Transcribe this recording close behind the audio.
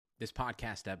This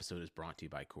podcast episode is brought to you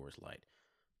by Coors Light.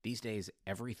 These days,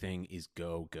 everything is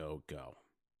go, go, go.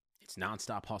 It's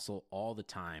nonstop hustle all the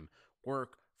time.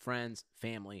 Work, friends,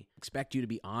 family, expect you to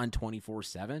be on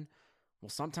 24/7. Well,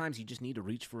 sometimes you just need to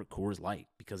reach for a Coors Light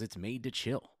because it's made to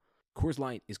chill. Coors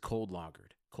Light is cold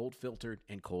lagered, cold filtered,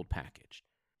 and cold packaged.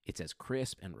 It's as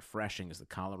crisp and refreshing as the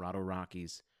Colorado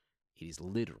Rockies. It is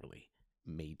literally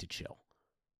made to chill.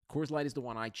 Coors Light is the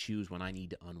one I choose when I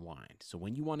need to unwind. So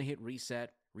when you want to hit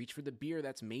reset, reach for the beer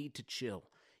that's made to chill.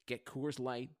 Get Coors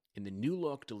Light in the new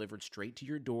look delivered straight to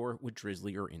your door with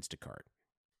Drizzly or Instacart.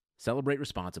 Celebrate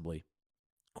responsibly.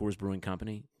 Coors Brewing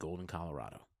Company, Golden,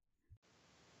 Colorado.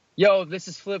 Yo, this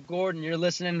is Flip Gordon. You're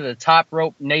listening to the Top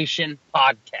Rope Nation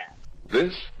podcast.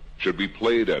 This should be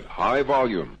played at high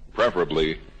volume,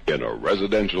 preferably in a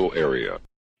residential area.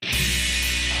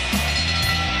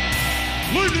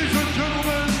 Ladies and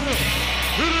gentlemen,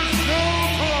 it is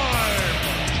showtime!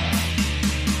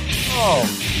 Oh,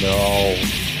 no.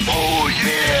 Oh,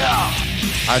 yeah!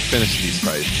 I finished these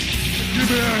fights. Give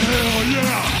me a hell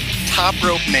yeah! Top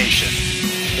Rope Nation.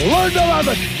 Learn to love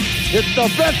it! It's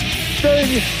the best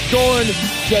thing going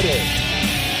today.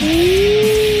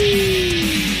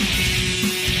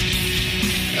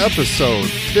 Episode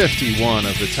 51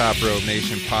 of the Top Rope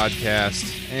Nation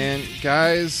podcast. And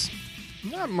guys,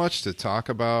 not much to talk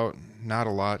about. Not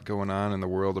a lot going on in the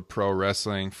world of pro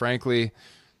wrestling. Frankly,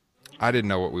 I didn't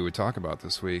know what we would talk about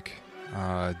this week.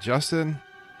 Justin,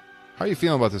 how are you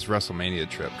feeling about this WrestleMania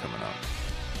trip coming up?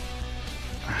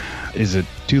 Is it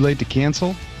too late to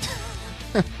cancel?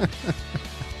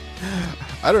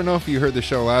 I don't know if you heard the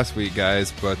show last week,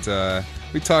 guys, but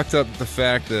we talked up the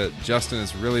fact that Justin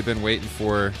has really been waiting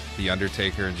for The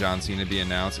Undertaker and John Cena to be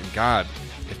announced. And God,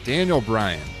 if Daniel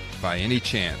Bryan, by any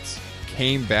chance,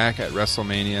 came back at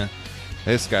WrestleMania,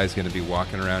 this guy's going to be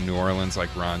walking around New Orleans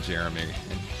like Ron Jeremy.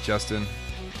 And Justin,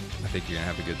 I think you're going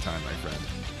to have a good time, my friend.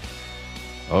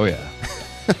 Oh, yeah.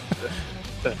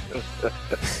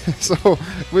 So,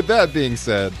 with that being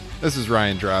said, this is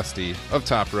Ryan Drosty of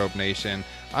Top Rope Nation.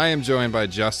 I am joined by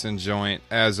Justin Joint,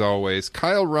 as always.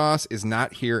 Kyle Ross is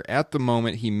not here at the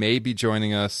moment. He may be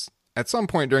joining us at some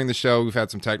point during the show. We've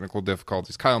had some technical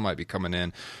difficulties. Kyle might be coming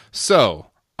in. So,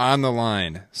 on the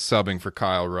line, subbing for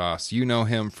Kyle Ross. You know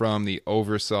him from the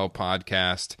Oversell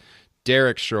podcast,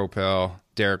 Derek Schropel.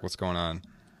 Derek, what's going on?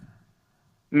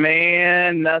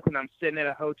 Man, nothing. I'm sitting in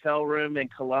a hotel room in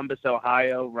Columbus,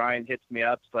 Ohio. Ryan hits me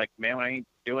up. It's like, man, I ain't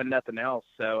doing nothing else.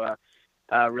 So,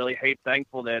 really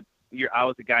thankful that I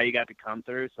was the guy you got to come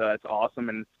through. So that's awesome.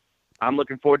 And I'm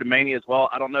looking forward to Mania as well.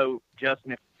 I don't know,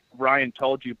 Justin, if Ryan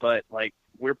told you, but like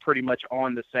we're pretty much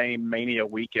on the same Mania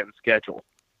weekend schedule.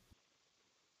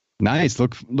 Nice.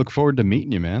 Look forward to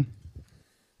meeting you, man.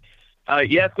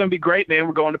 Yeah, it's going to be great, man.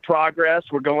 We're going to Progress.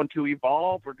 We're going to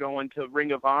Evolve. We're going to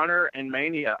Ring of Honor and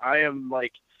Mania. I am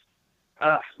like,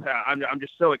 I'm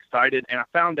just so excited. And I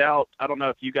found out, I don't know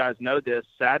if you guys know this,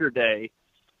 Saturday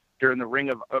during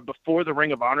the before the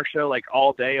Ring of Honor show, like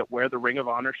all day at where the Ring of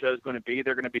Honor show is going to be,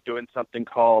 they're going to be doing something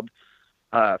called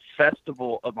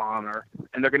Festival of Honor.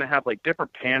 And they're going to have like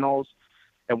different panels.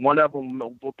 And one of them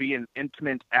will be an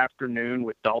intimate afternoon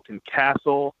with Dalton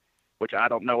Castle, which I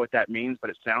don't know what that means, but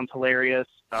it sounds hilarious.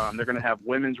 They're going to have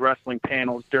women's wrestling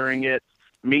panels during it,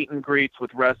 meet and greets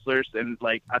with wrestlers. And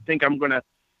like, I think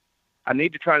I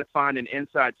need to try to find an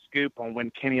inside scoop on when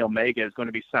Kenny Omega is going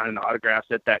to be signing autographs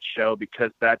at that show,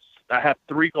 because I have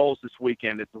 3 goals this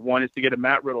weekend. One is to get a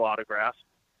Matt Riddle autograph.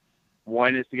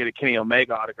 One is to get a Kenny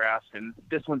Omega autograph. And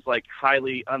this one's like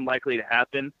highly unlikely to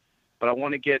happen, but I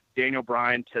want to get Daniel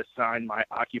Bryan to sign my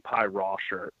Occupy Raw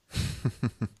shirt.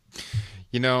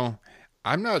 You know,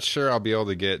 I'm not sure I'll be able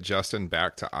to get Justin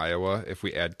back to Iowa if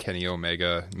we add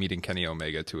meeting Kenny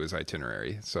Omega to his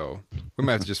itinerary. So we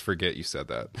might have to just forget you said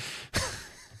that.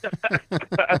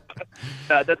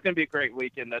 That's going to be a great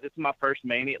weekend. This is my first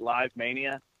live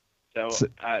Mania. So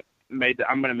I'm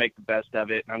going to make the best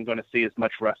of it. I'm going to see as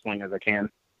much wrestling as I can.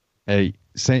 Hey,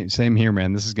 same here,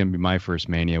 man. This is going to be my first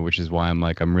Mania, which is why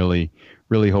I'm really,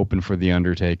 really hoping for The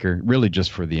Undertaker, really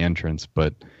just for the entrance,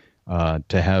 but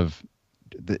to have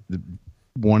the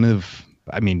one of,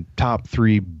 top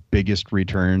 3 biggest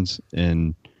returns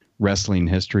in wrestling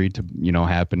history to,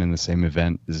 happen in the same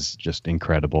event is just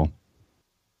incredible.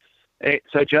 Hey,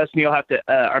 so Justin, you'll have to,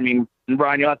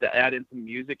 Ryan, you'll have to add in some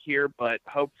music here, but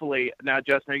hopefully now,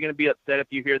 Justin, are you going to be upset if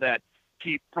you hear that?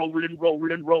 Keep rolling,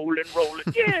 rolling, rolling, rolling.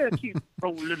 Yeah, keep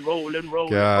rolling, rolling,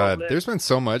 rolling. God, rolling. There's been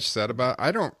so much said about.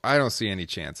 I don't see any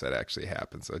chance that actually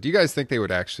happens. So, do you guys think they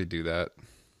would actually do that?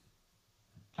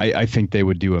 I think they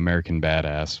would do American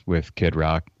Badass with Kid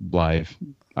Rock live.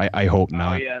 I hope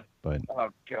not. Oh, yeah. But oh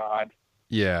God.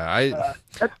 Yeah,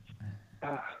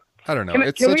 I don't know.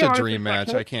 It's such a dream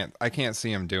match. I can't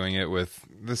see him doing it with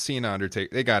the Cena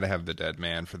Undertaker. They got to have the Dead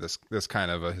Man for this kind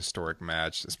of a historic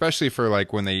match, especially for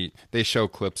like when they show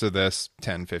clips of this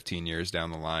 10, 15 years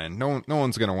down the line. No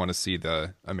one's going to want to see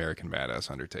the American Badass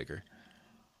Undertaker.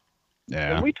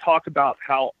 Yeah. When we talk about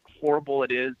how horrible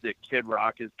it is that Kid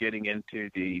Rock is getting into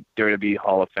the WWE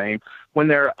Hall of Fame, when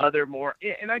there are other more,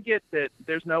 and I get that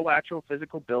there's no actual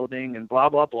physical building and blah,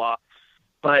 blah, blah,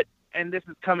 but and this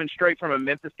is coming straight from a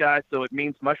Memphis guy, so it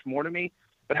means much more to me.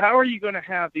 But how are you going to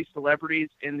have these celebrities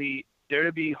in the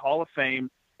WWE Hall of Fame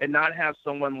and not have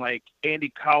someone like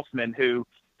Andy Kaufman, who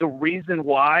the reason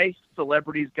why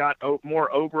celebrities got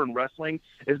more over in wrestling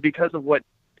is because of what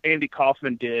Andy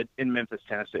Kaufman did in Memphis,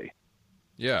 Tennessee?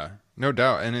 Yeah, no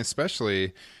doubt. And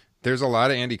especially there's a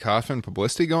lot of Andy Kaufman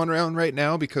publicity going around right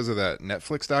now because of that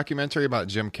Netflix documentary about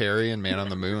Jim Carrey and Man on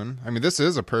the Moon. I mean, this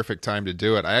is a perfect time to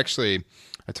do it. I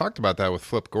talked about that with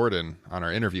Flip Gordon on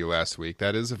our interview last week.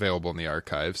 That is available in the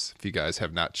archives if you guys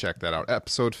have not checked that out.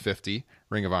 Episode 50,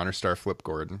 Ring of Honor star Flip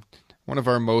Gordon. One of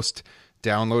our most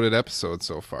downloaded episodes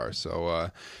so far. So,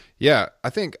 yeah, I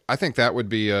think that would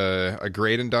be a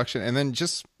great induction. And then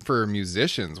just for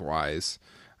musicians-wise,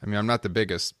 I mean, I'm not the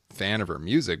biggest fan of her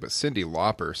music, but Cyndi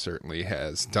Lauper certainly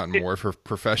has done more for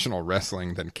professional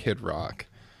wrestling than Kid Rock.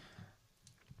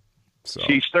 So.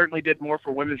 She certainly did more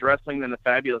for women's wrestling than the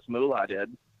Fabulous Moolah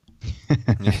did.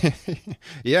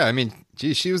 Yeah, I mean,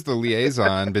 gee, she was the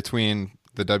liaison between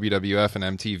the WWF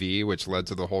and MTV, which led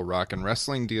to the whole rock and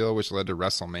wrestling deal, which led to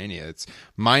WrestleMania. It's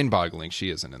mind-boggling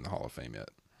she isn't in the Hall of Fame yet.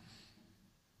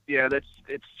 Yeah,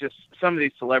 it's just some of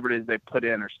these celebrities they put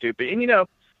in are stupid. And,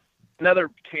 another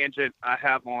tangent I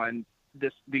have on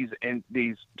these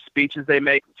speeches they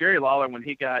make, Jerry Lawler, when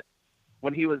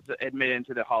he was admitted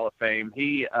into the Hall of Fame,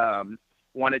 he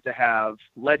wanted to have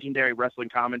legendary wrestling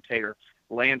commentator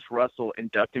Lance Russell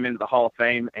induct him into the Hall of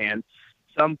Fame, and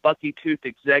some bucky-toothed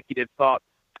executive thought,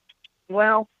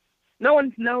 well, no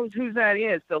one knows who that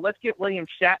is, so let's get William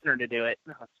Shatner to do it.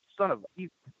 Oh, son of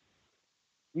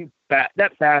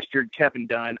that bastard Kevin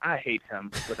Dunn, I hate him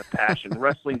with a passion.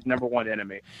 Wrestling's number one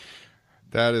enemy.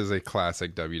 That is a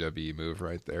classic WWE move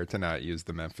right there, to not use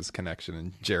the Memphis connection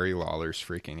and Jerry Lawler's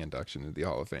freaking induction into the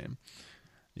Hall of Fame.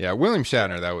 Yeah, William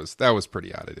Shatner, that was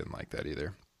pretty odd. I didn't like that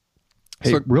either.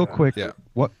 Hey, So, real quick, yeah.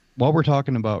 while we're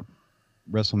talking about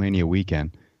WrestleMania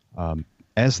weekend,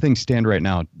 as things stand right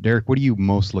now, Derek, what are you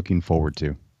most looking forward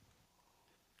to?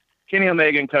 Kenny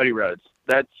Omega and Cody Rhodes.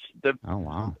 Oh,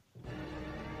 wow.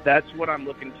 That's what I'm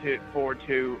looking forward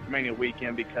to Mania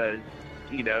weekend because,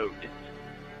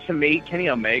 to me, Kenny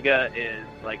Omega is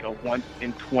like a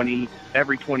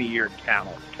every 20 year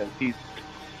talent because he's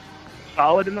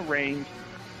solid in the ring.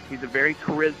 He's a very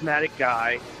charismatic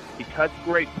guy. He cuts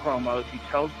great promos. He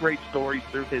tells great stories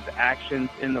through his actions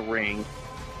in the ring.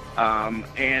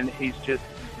 And he's just,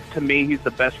 to me, he's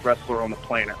the best wrestler on the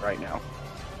planet right now.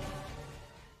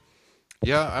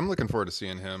 Yeah, I'm looking forward to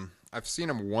seeing him. I've seen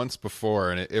him once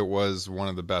before, and it was one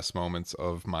of the best moments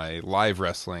of my live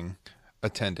wrestling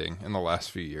attending in the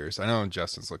last few years. I know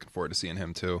Justin's looking forward to seeing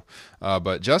him too.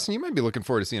 But Justin, you might be looking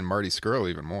forward to seeing Marty Scurll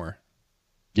even more.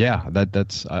 Yeah,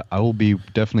 that's I will be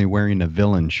definitely wearing a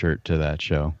villain shirt to that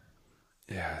show.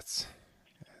 Yeah,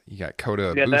 you got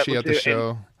Kota Ibushi at the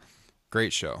show.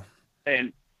 Great show.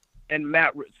 And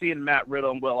seeing Matt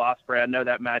Riddle and Will Ospreay, I know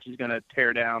that match is going to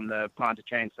tear down the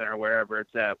Pontchartrain Center, wherever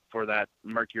it's at, for that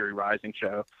Mercury Rising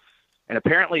show. And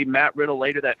apparently Matt Riddle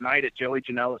later that night at Joey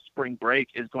Janela's Spring Break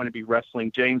is going to be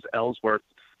wrestling James Ellsworth,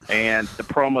 and the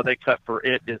promo they cut for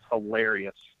it is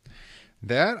hilarious.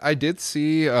 That I did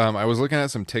see. I was looking at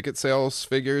some ticket sales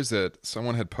figures that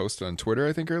someone had posted on Twitter,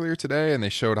 I think earlier today, and they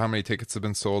showed how many tickets have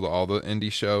been sold to all the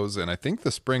indie shows. And I think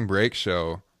the Spring Break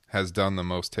show has done the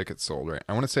most tickets sold, right?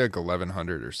 I want to say like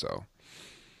 1,100 or so.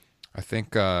 I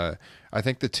think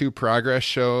the two Progress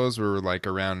shows were like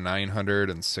around 900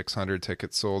 and 600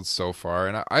 tickets sold so far.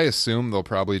 And I assume they'll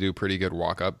probably do pretty good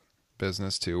walk-up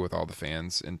business too with all the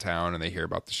fans in town, and they hear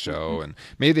about the show. Mm-hmm. And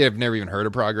maybe they've never even heard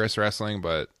of Progress Wrestling,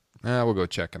 but we'll go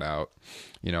check it out.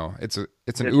 It's an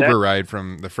Uber ride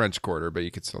from the French Quarter, but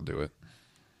you could still do it.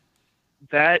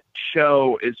 That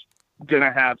show is going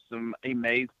to have some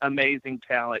amazing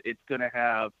talent. It's going to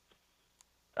have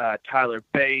Tyler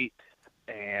Bate,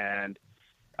 and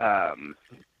I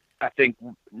think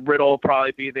Riddle will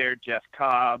probably be there, Jeff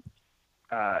Cobb.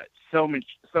 So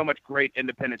much great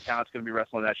independent talent is going to be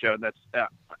wrestling that show. That's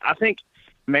I think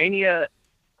Mania,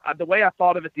 the way I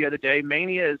thought of it the other day,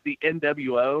 Mania is the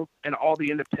NWO, and all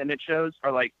the independent shows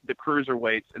are like the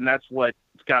cruiserweights, and that's what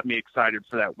got me excited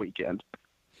for that weekend.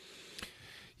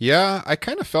 Yeah, I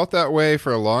kind of felt that way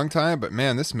for a long time, but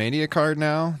man, this Mania card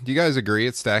now, do you guys agree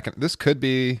it's stacking? This could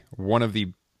be one of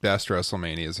the best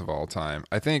WrestleManias of all time.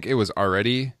 I think it was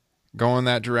already going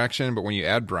that direction, but when you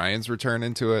add Bryan's return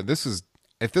into it,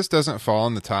 if this doesn't fall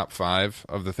in the top 5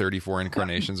 of the 34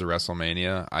 incarnations of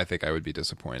WrestleMania, I think I would be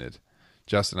disappointed.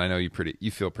 Justin, I know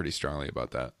you feel pretty strongly about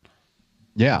that.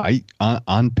 Yeah,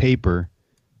 on paper,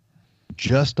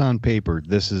 just on paper,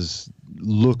 this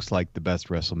looks like the best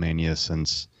WrestleMania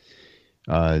since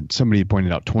somebody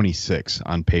pointed out 26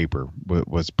 on paper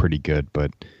was pretty good.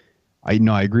 But I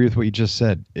agree with what you just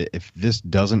said. If this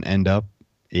doesn't end up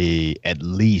at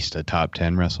least a top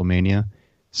 10 WrestleMania,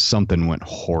 something went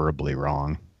horribly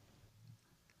wrong.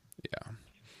 Yeah.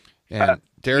 And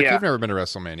Derek, you've never been to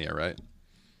WrestleMania, right?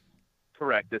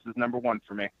 Correct. This is number 1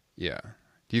 for me. Yeah.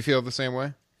 Do you feel the same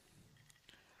way?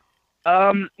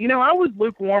 I was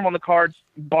lukewarm on the cards,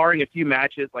 barring a few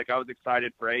matches. Like, I was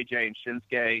excited for AJ and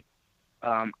Shinsuke.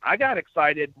 I got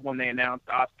excited when they announced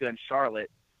Asuka and Charlotte.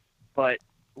 But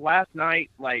last night,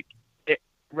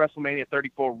 WrestleMania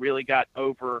 34 really got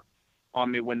over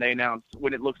on me when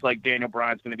it looks like Daniel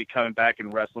Bryan's going to be coming back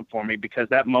and wrestling for me, because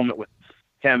that moment with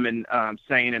him and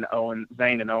Zayn and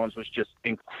Owens was just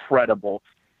incredible.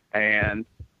 And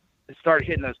it started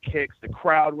hitting those kicks. The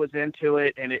crowd was into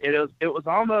it, and it was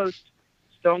almost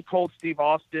Stone Cold Steve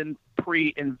Austin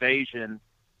pre-invasion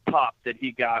pop that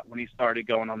he got when he started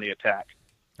going on the attack.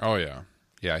 Oh yeah.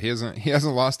 Yeah, he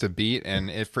hasn't lost a beat, and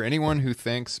if for anyone who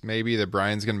thinks maybe that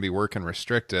Bryan's going to be working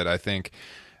restricted, I think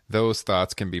those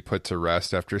thoughts can be put to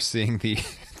rest after seeing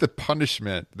the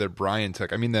punishment that Bryan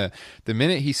took. I mean, the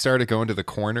minute he started going to the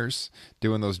corners,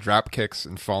 doing those drop kicks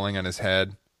and falling on his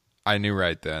head, I knew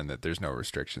right then that there's no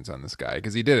restrictions on this guy,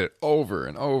 because he did it over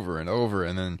and over and over.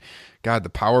 And then, God, the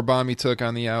power bomb he took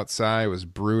on the outside was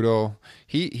brutal.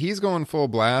 He's going full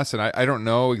blast, and I don't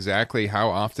know exactly how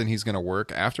often he's going to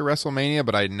work after WrestleMania,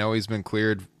 but I know he's been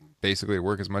cleared basically to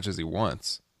work as much as he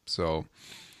wants. So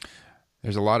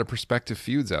there's a lot of prospective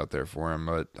feuds out there for him,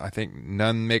 but I think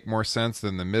none make more sense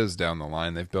than The Miz down the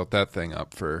line. They've built that thing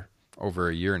up for over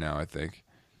a year now, I think.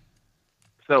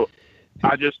 So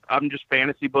I'm just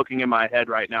fantasy booking in my head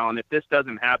right now, and if this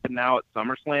doesn't happen now at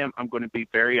SummerSlam, I'm going to be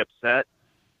very upset.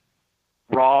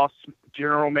 Raw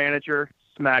general manager,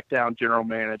 SmackDown general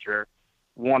manager,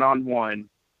 1-on-1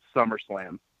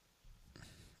 SummerSlam.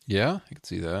 Yeah, I can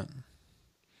see that.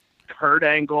 Kurt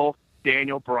Angle,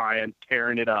 Daniel Bryan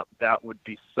tearing it up. That would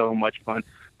be so much fun.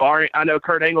 Barring, I know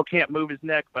Kurt Angle can't move his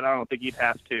neck, but I don't think he'd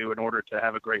have to in order to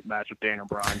have a great match with Daniel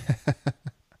Bryan.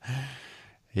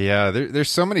 Yeah, there's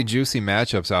so many juicy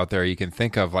matchups out there you can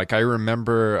think of. Like, I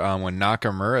remember when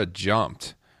Nakamura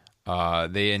jumped,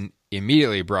 they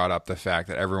immediately brought up the fact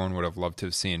that everyone would have loved to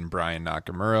have seen Bryan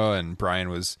Nakamura, and Bryan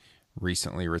was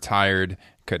recently retired,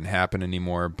 couldn't happen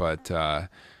anymore. But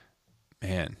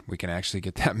man, we can actually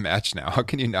get that match now. How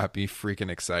can you not be freaking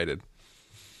excited,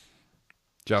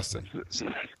 Justin?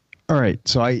 All right,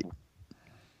 so I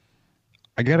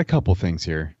got a couple things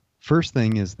here. First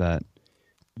thing is that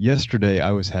yesterday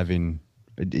I was having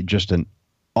just an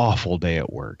awful day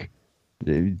at work.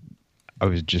 I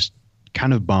was just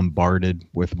kind of bombarded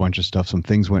with a bunch of stuff. Some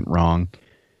things went wrong.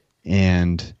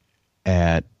 And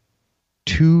at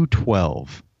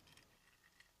 2:12,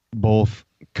 both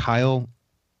Kyle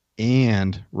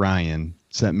and Ryan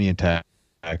sent me a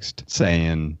text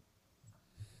saying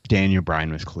Daniel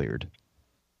Bryan was cleared.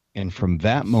 And from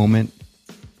that moment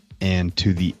and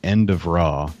to the end of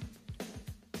Raw,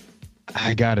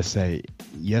 I gotta say,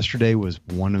 yesterday was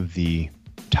one of the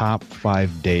top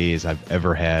 5 days I've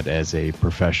ever had as a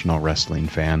professional wrestling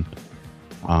fan.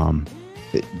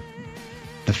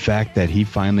 The fact that he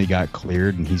finally got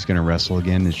cleared and he's going to wrestle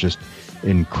again is just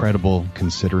incredible,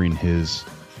 considering his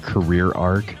career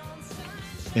arc.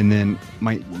 And then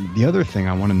the other thing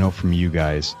I want to know from you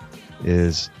guys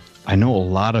is, I know a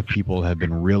lot of people have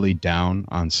been really down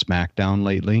on SmackDown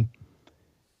lately,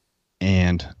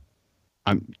 and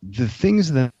the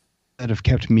things that have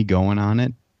kept me going on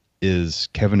it is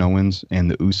Kevin Owens and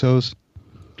the Usos.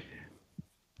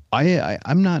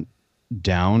 I'm not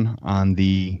down on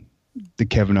the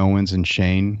Kevin Owens and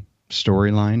Shane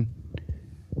storyline.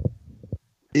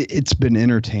 It's been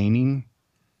entertaining.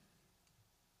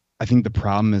 I think the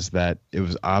problem is that it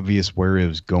was obvious where it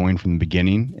was going from the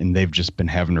beginning, and they've just been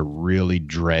having to really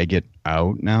drag it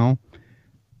out now.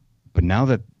 But now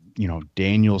that,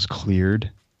 Daniel's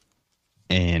cleared,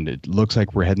 and it looks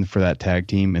like we're heading for that tag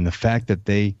team, and the fact that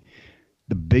the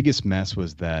biggest mess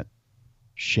was that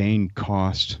Shane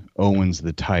cost Owens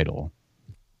the title,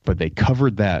 but they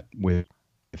covered that with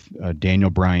Daniel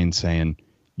Bryan saying,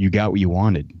 you got what you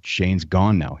wanted. Shane's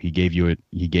gone now. He gave you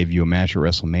a match at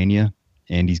WrestleMania,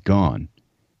 and he's gone.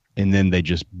 And then they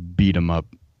just beat him up,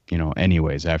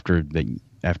 anyways, after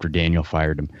Daniel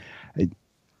fired him.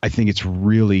 I think it's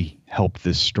really helped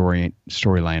this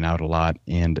storyline out a lot,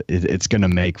 and it's going to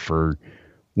make for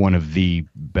one of the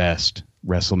best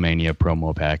WrestleMania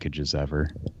promo packages ever.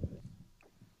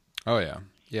 Oh yeah.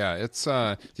 Yeah, it's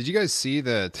did you guys see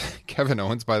that Kevin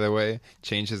Owens, by the way,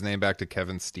 changed his name back to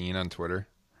Kevin Steen on Twitter?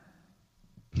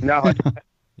 No.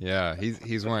 Yeah,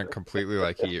 he's went completely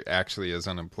like he actually is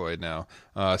unemployed now.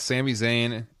 Sami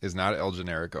Zayn is not El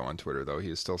Generico on Twitter though.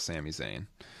 He is still Sami Zayn.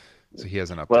 So he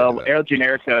hasn't updated Well, that. El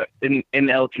Generico in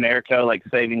El Generico, like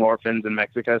saving orphans in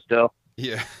Mexico still.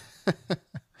 Yeah.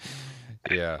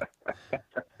 Yeah.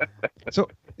 So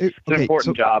It's an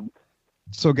important job.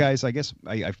 So guys, I guess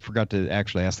I forgot to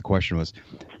actually ask the question was,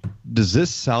 does this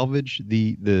salvage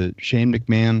the Shane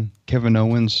McMahon, Kevin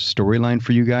Owens storyline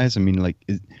for you guys? I mean,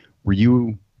 were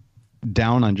you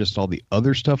down on just all the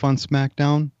other stuff on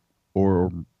SmackDown,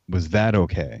 or was that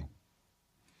okay?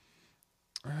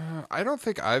 I don't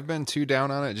think I've been too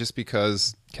down on it just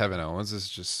because Kevin Owens is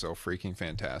just so freaking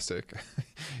fantastic.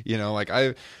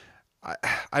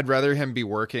 I'd rather him be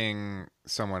working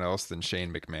someone else than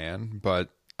Shane McMahon, but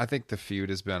I think the feud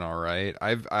has been all right.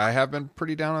 I have been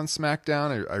pretty down on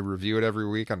SmackDown. I review it every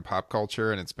week on Pop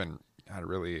Culture, and it's been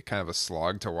really kind of a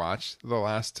slog to watch the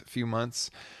last few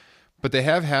months. But they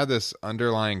have had this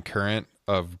underlying current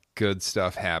of good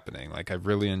stuff happening. Like I've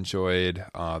really enjoyed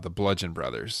the Bludgeon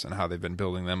Brothers and how they've been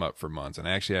building them up for months. And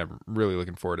actually I'm really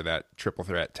looking forward to that triple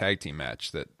threat tag team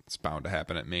match that's bound to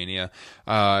happen at Mania.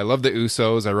 I love the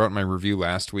Usos. I wrote in my review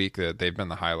last week that they've been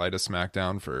the highlight of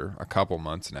SmackDown for a couple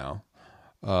months now.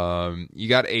 You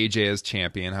got AJ as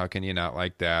champion. How can you not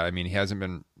like that? I mean, he hasn't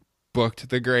been booked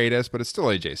the greatest, but it's still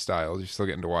AJ Styles. You're still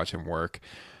getting to watch him work.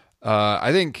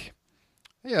 I think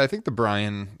the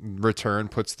Bryan return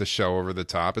puts the show over the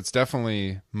top. It's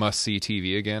definitely must-see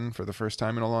TV again for the first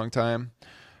time in a long time.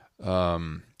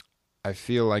 I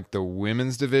feel like the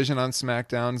women's division on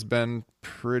SmackDown has been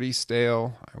pretty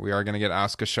stale. We are going to get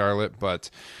Asuka Charlotte, but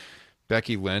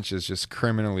Becky Lynch is just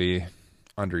criminally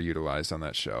underutilized on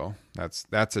that show.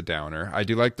 That's a downer. I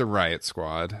do like the Riot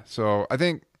Squad. So I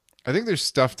think there's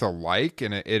stuff to like,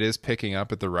 and it is picking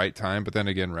up at the right time. But then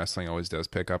again, wrestling always does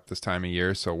pick up this time of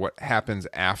year. So what happens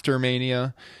after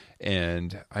Mania?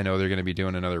 And I know they're going to be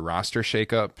doing another roster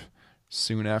shakeup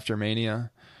soon after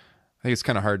Mania. I think it's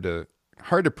kind of hard to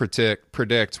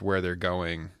predict where they're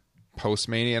going post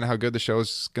Mania and how good the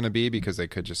show's going to be, because they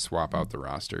could just swap out the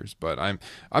rosters. But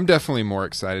I'm definitely more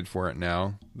excited for it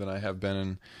now than I have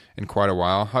been in quite a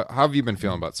while. How have you been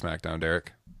feeling about SmackDown,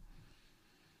 Derek?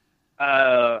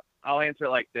 I'll answer it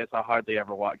like this. I hardly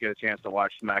ever get a chance to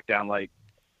watch SmackDown. Like,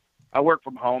 I work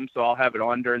from home, so I'll have it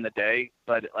on during the day,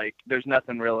 but there's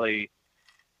nothing really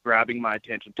grabbing my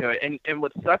attention to it. And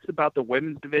what sucks about the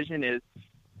women's division is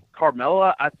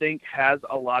Carmella, I think, has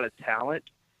a lot of talent.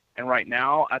 And right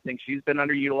now, I think she's been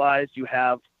underutilized. You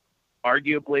have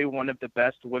arguably one of the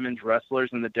best women's wrestlers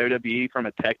in the WWE from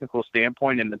a technical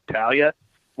standpoint in Natalya.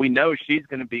 We know she's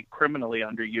going to be criminally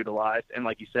underutilized. And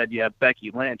like you said, you have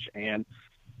Becky Lynch. And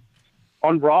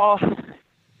on Raw,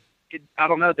 I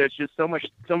don't know. There's just so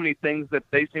many things that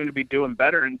they seem to be doing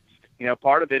better. And,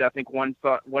 part of it, I think one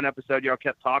episode y'all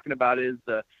kept talking about is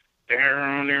the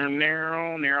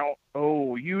narrow.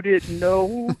 Oh, you didn't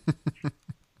know.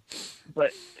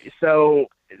 But so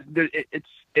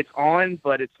it's on,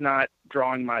 but it's not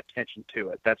drawing my attention to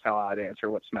it. That's how I'd answer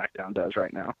what SmackDown does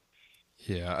right now.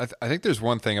 Yeah, I think there's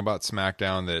one thing about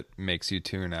SmackDown that makes you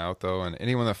tune out, though, and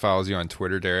anyone that follows you on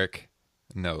Twitter, Derek,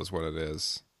 knows what it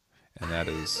is, and that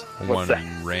is one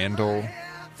Randall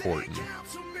Orton.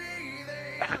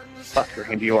 Fuck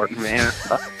Randy Orton, man.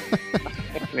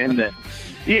 And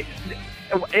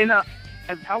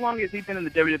how long has he been in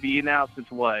the WWE now? Since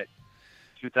what?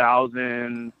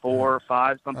 2004 or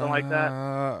 5, something like that.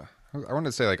 I wanted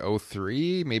to say like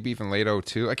 03, maybe even late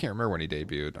 02. I can't remember when he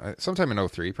debuted. Sometime in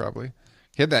 03, probably.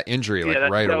 He had that injury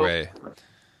right away.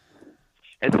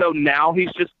 And so now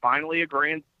he's just finally a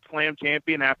Grand Slam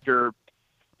champion after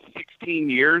 16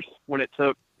 years, when it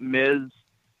took Miz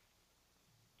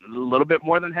a little bit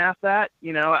more than half that.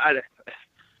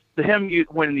 Him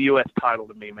winning the U.S. title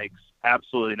to me makes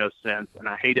absolutely no sense, and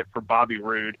I hate it for Bobby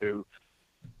Roode, who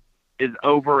is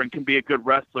over and can be a good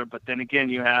wrestler, but then again,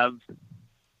 you have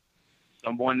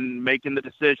someone making the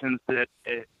decisions that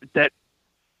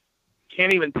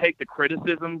can't even take the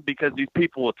criticism, because these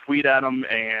people will tweet at him,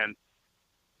 and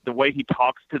the way he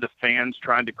talks to the fans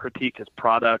trying to critique his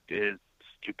product is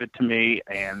stupid to me.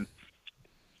 And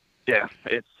yeah,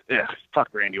 fuck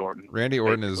Randy Orton. Randy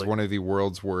Orton basically. is one of the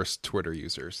world's worst Twitter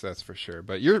users, that's for sure.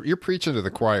 But you're preaching to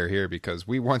the choir here, because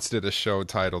we once did a show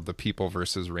titled "The People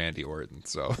versus Randy Orton."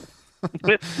 So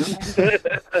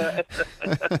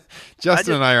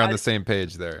Justin and I are on the same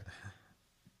page there.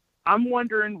 I'm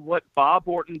wondering what Bob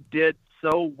Orton did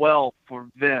so well for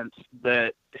Vince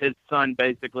that his son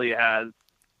basically has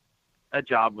a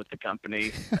job with the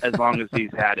company as long as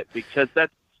he's had it, because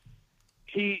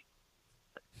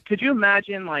could you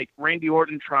imagine like Randy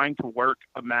Orton trying to work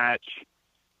a match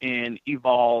in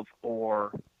Evolve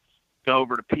or go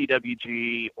over to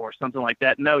PWG or something like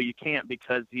that? No, you can't,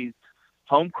 because he's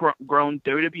homegrown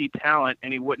WWE talent,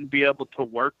 and he wouldn't be able to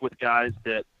work with guys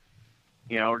that,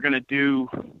 are going to do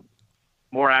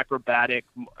more acrobatic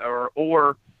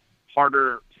or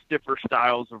harder, stiffer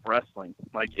styles of wrestling,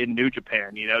 like in New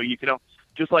Japan. You can,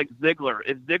 just like Ziggler.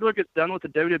 If Ziggler gets done with the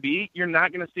WWE, you're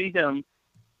not going to see him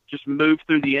just move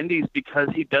through the indies, because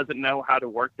he doesn't know how to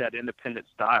work that independent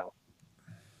style.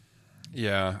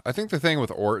 Yeah, I think the thing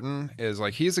with Orton is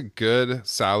like he's a good,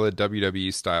 solid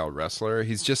WWE style wrestler.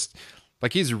 He's just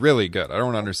like he's really good. I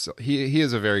don't understand. He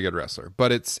is a very good wrestler,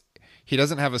 but he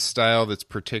doesn't have a style that's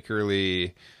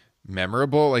particularly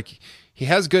memorable. Like he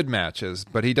has good matches,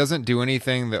 but he doesn't do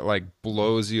anything that like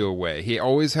blows you away. He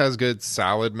always has good,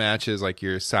 solid matches, like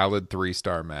your solid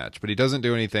 3-star match, but he doesn't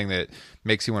do anything that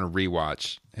makes you want to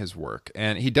rewatch his work.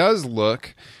 And he does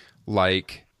look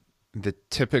like the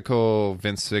typical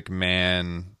Vince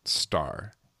McMahon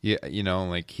star. Yeah,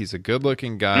 like he's a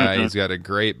good-looking guy. Mm-hmm. He's got a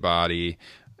great body.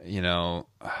 I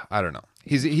don't know.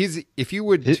 He's if you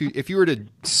were to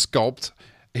sculpt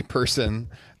a person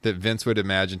that Vince would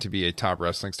imagine to be a top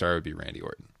wrestling star, it would be Randy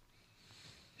Orton.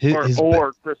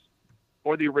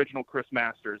 Or the original Chris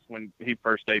Masters when he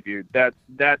first debuted.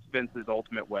 That's Vince's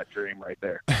ultimate wet dream right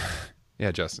there.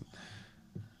 Yeah, Justin.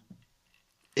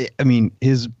 I mean,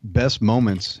 his best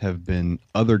moments have been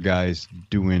other guys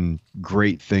doing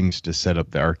great things to set up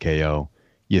the RKO.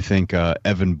 You think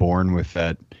Evan Bourne with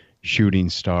that shooting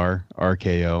star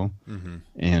RKO, mm-hmm.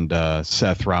 and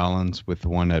Seth Rollins with the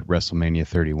one at WrestleMania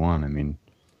 31. I mean,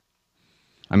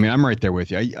 I'm right there with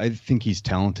you. I think he's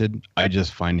talented. I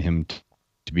just find him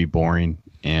to be boring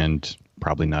and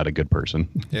probably not a good person.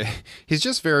 Yeah, he's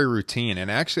just very routine.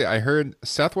 And actually, I heard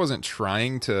Seth wasn't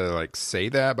trying to like say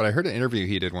that, but I heard an interview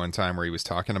he did one time where he was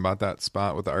talking about that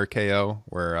spot with the RKO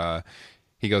where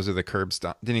he goes to the curb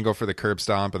stomp. Didn't he go for the curb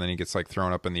stomp and then he gets like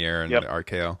thrown up in the air and the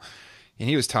RKO? And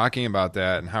he was talking about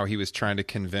that and how he was trying to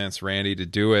convince Randy to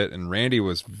do it. And Randy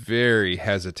was very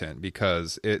hesitant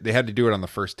because they had to do it on the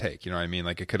first take. You know what I mean?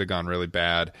 Like it could have gone really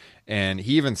bad. And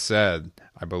he even said,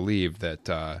 I believe,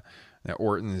 that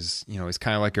Orton is, he's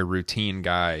kind of like a routine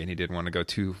guy and he didn't want to go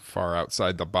too far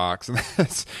outside the box. And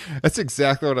that's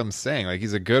exactly what I'm saying. Like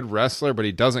he's a good wrestler, but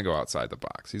he doesn't go outside the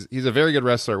box. He's a very good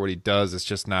wrestler. What he does is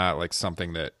just not like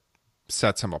something that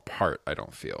sets him apart. I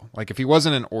don't feel like if he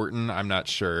wasn't an Orton, I'm not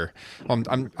sure.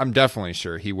 I'm definitely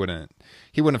sure he wouldn't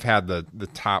have had the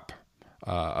top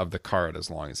of the card as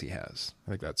long as he has.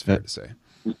 I think that's fair to say.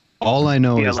 All I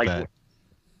know is that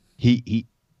the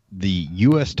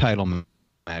U.S. title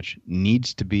match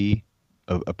needs to be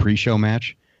a pre-show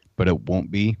match, but it won't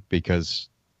be because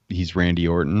he's Randy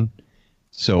Orton.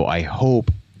 So I hope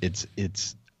it's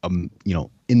in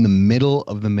the middle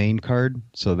of the main card,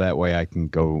 so that way I can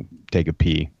go take a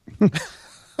pee.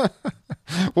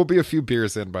 We'll be a few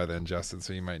beers in by then, Justin,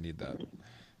 so you might need that.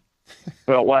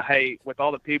 Well, hey, with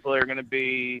all the people that are going to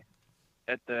be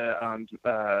at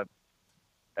the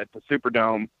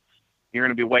Superdome, you're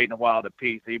going to be waiting a while to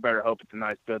pee, so you better hope it's a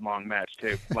nice, good, long match,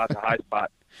 too. Lots of high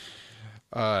spots.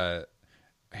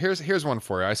 Here's one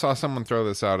for you. I saw someone throw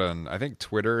this out on, I think,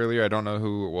 Twitter earlier. I don't know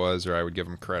who it was, or I would give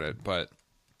them credit, but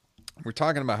we're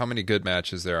talking about how many good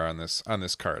matches there are on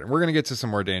this card. And we're going to get to some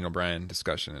more Daniel Bryan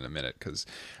discussion in a minute because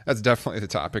that's definitely the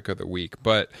topic of the week.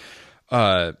 But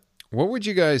what would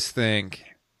you guys think?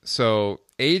 So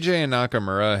AJ and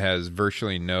Nakamura has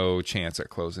virtually no chance at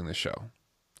closing the show.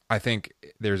 I think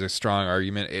there's a strong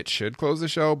argument it should close the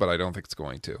show, but I don't think it's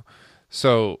going to.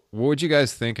 So what would you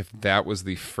guys think if that was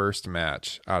the first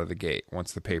match out of the gate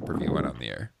once the pay-per-view went on the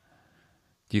air?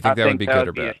 Do you think that would be good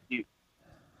or bad?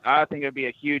 I think it would be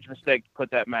a huge mistake to put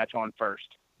that match on first.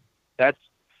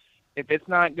 If it's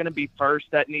not going to be first,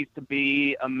 that needs to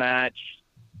be a match.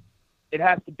 It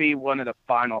has to be one of the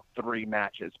final 3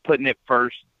 matches. Putting it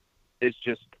first is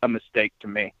just a mistake to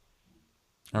me.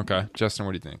 Okay. Justin,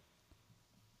 what do you think?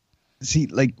 See,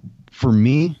 like, for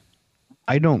me,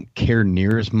 I don't care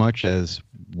near as much as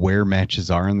where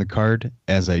matches are on the card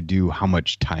as I do how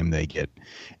much time they get.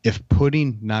 If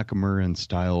putting Nakamura and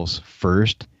Styles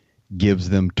first gives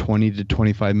them 20 to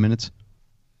 25 minutes,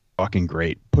 fucking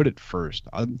great. Put it first.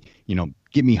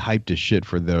 Get me hyped as shit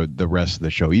for the rest of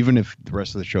the show. Even if the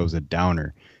rest of the show is a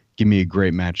downer, give me a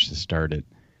great match to start it.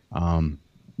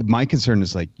 My concern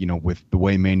is with the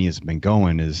way Mania's been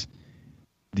going is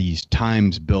these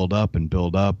times build up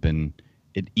and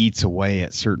it eats away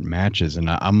at certain matches. And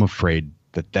I'm afraid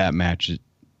that match,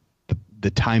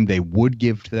 the time they would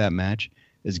give to that match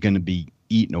is going to be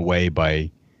eaten away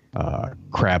by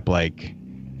crap like,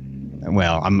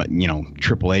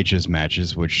 Triple H's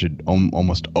matches, which should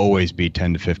almost always be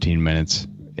 10 to 15 minutes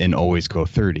and always go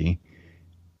 30.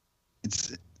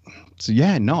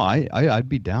 I'd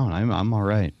be down. I'm all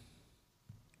right.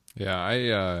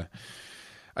 Yeah,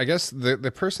 I guess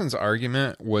the person's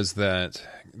argument was that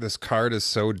this card is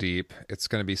so deep, it's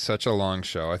going to be such a long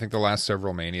show. I think the last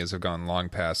several Manias have gone long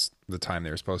past the time they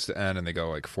were supposed to end, and they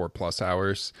go like 4+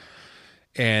 hours.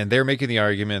 And they're making the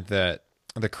argument that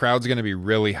the crowd's going to be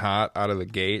really hot out of the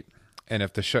gate, and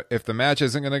if the match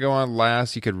isn't going to go on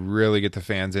last, you could really get the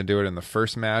fans into it in the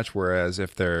first match. Whereas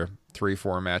if they're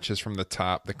 3-4 matches from the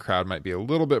top, the crowd might be a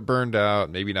little bit burned out,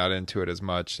 maybe not into it as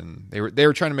much. And they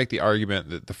were trying to make the argument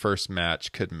that the first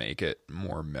match could make it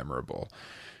more memorable.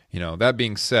 That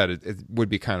being said, it would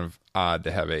be kind of odd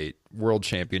to have a world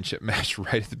championship match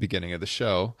right at the beginning of the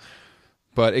show.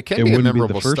 But it can be a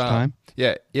memorable first spot. Time.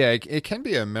 Yeah, it can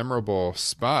be a memorable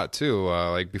spot too.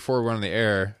 Like before we went on the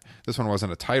air, this one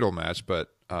wasn't a title match,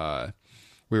 but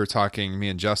we were talking, me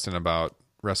and Justin, about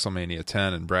WrestleMania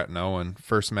 10 and Brett and Owen,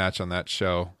 first match on that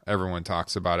show. Everyone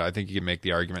talks about it. I think you can make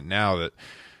the argument now that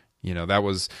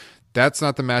that's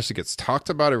not the match that gets talked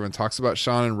about. Everyone talks about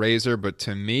Shawn and Razor, but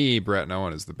to me, Brett and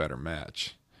Owen is the better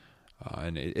match,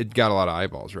 and it got a lot of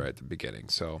eyeballs right at the beginning.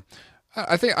 So.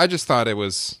 I thought it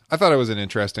was an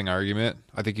interesting argument.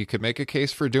 I think you could make a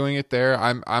case for doing it there.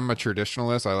 I'm a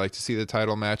traditionalist. I like to see the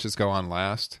title matches go on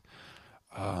last.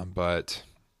 But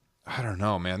I don't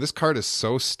know, man. This card is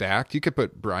so stacked. You could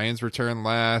put Bryan's return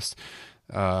last.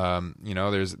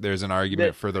 There's an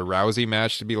argument for the Rousey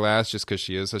match to be last just because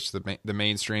she is such the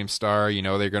mainstream star.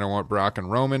 They're going to want Brock and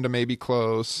Roman to maybe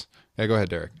close. Yeah, go ahead,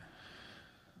 Derek.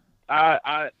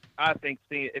 I think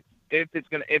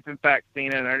if in fact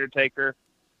Cena and Undertaker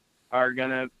are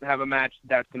gonna have a match,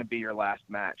 that's gonna be your last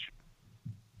match.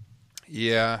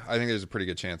 Yeah, I think there's a pretty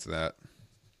good chance of that.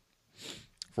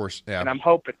 And I'm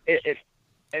hoping if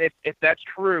that's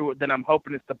true, then I'm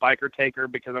hoping it's the Biker Taker,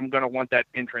 because I'm gonna want that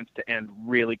entrance to end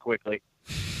really quickly.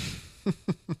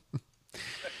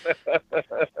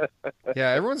 Yeah,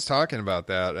 everyone's talking about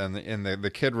that and in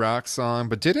the Kid Rock song,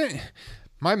 but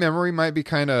my memory might be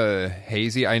kind of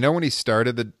hazy. I know when he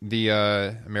started the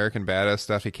American Badass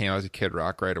stuff, he came out as a Kid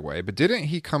Rock right away. But didn't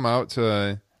he come out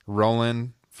to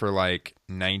Rollin' for like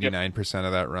 99%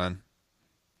 of that run?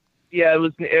 Yeah,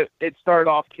 it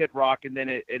started off Kid Rock, and then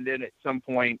at some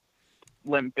point,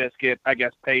 Limp Bizkit, I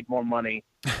guess, paid more money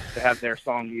to have their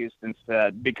song used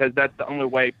instead, because that's the only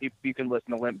way you can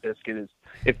listen to Limp Bizkit is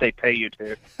if they pay you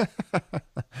to.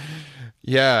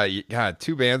 Yeah, God,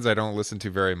 two bands I don't listen to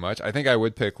very much. I think I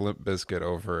would pick Limp Bizkit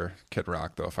over Kid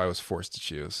Rock, though, if I was forced to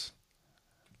choose.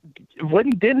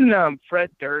 Didn't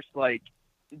Fred Durst,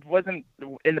 wasn't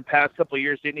in the past couple of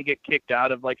years, didn't he get kicked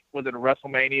out of, was it a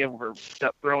WrestleMania for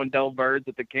throwing Del birds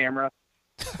at the camera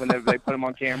when they put him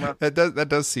on camera? That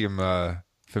does seem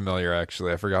familiar,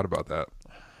 actually. I forgot about that.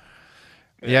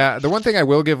 Yeah, the one thing I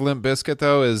will give Limp Bizkit,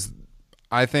 though, is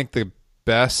I think the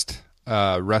best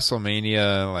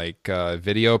WrestleMania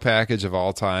video package of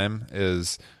all time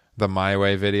is the My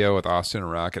Way video with Austin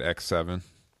and Rock at X7.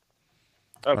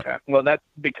 Okay, well, that's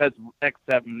because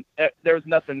X7, there's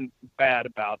nothing bad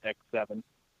about X7.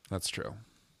 That's true.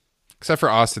 Except for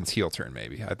Austin's heel turn,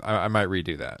 maybe. I might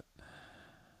redo that.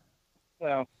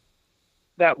 Well,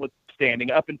 that was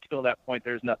standing. Up until that point,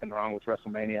 there's nothing wrong with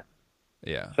WrestleMania.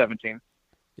 Yeah. 17.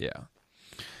 Yeah.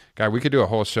 God, we could do a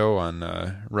whole show on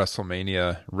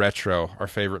WrestleMania Retro, our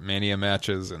favorite Mania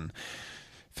matches and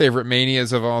favorite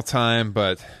Manias of all time,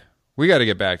 but we got to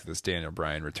get back to this Daniel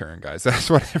Bryan return, guys. That's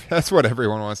what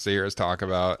everyone wants to hear us talk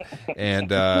about.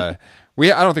 And I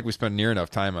don't think we spent near enough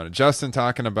time on it. Justin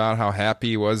talking about how happy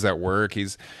he was at work.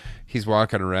 He's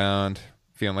walking around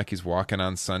feeling like he's walking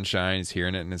on sunshine. He's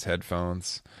hearing it in his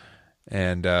headphones.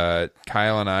 And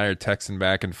Kyle and I are texting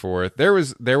back and forth. There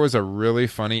was a really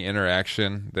funny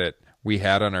interaction that we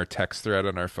had on our text thread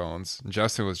on our phones.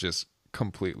 Justin was just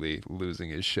completely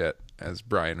losing his shit as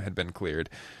Bryan had been cleared.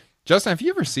 Justin, have you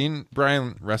ever seen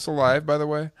Bryan wrestle live, by the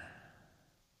way?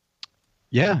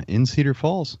 Yeah, in Cedar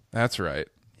Falls. That's right.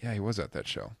 Yeah, he was at that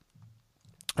show.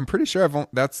 I'm pretty sure I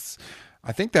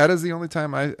think that is the only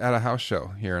time at a house show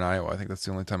here in Iowa. I think that's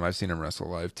the only time I've seen him wrestle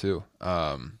live too.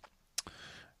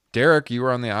 Derek, you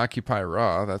were on the Occupy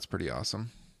Raw. That's pretty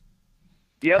awesome.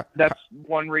 Yep, that's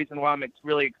one reason why I'm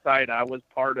really excited. I was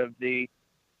part of the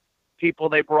people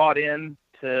they brought in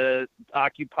to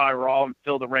Occupy Raw and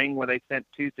fill the ring, where they sent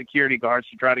 2 security guards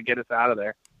to try to get us out of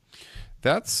there.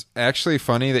 That's actually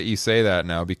funny that you say that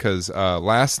now, because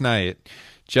last night,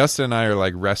 Justin and I are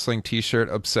like wrestling t-shirt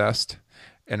obsessed,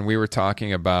 and we were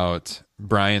talking about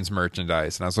Bryan's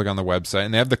merchandise, and I was looking on the website,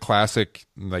 and they have the classic,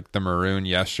 like the maroon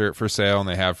Yes shirt for sale, and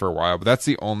they have for a while, but that's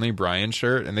the only Bryan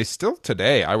shirt, and they still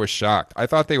today, I was shocked. I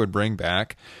thought they would bring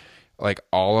back like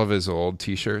all of his old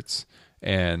t-shirts,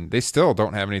 and they still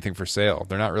don't have anything for sale.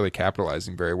 They're not really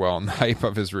capitalizing very well on the hype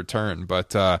of his return, but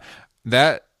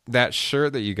that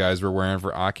shirt that you guys were wearing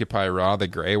for Occupy Raw, the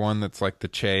gray one that's like the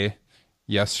Che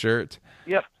Yes shirt,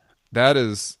 Yep. that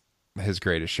is his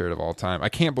greatest shirt of all time. I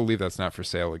can't believe that's not for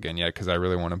sale again yet, because I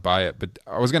really want to buy it. But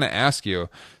I was going to ask you,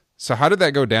 so how did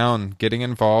that go down, getting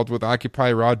involved with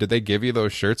Occupy Raw? Did they give you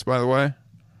those shirts, by the way?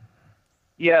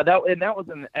 Yeah, that was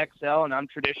an XL, and I'm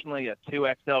traditionally a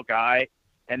 2XL guy,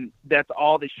 and that's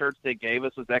all the shirts they gave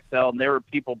us was XL, and there were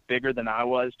people bigger than I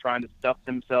was trying to stuff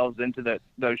themselves into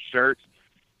those shirts,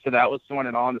 so that was one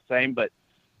and all in the same. But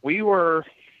we were,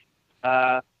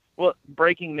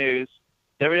 breaking news,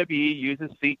 WWE uses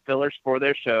seat fillers for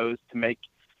their shows to make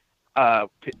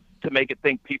it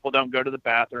think people don't go to the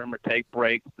bathroom or take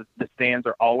breaks. The stands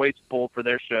are always full for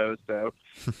their shows, so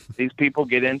these people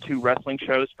get into wrestling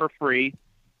shows for free,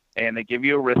 and they give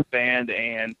you a wristband,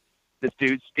 and this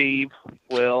dude Steve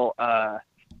will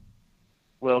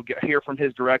hear from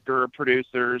his director or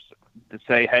producers to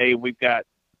say, hey, we've got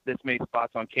this many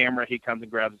spots on camera. He comes and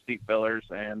grabs the seat fillers,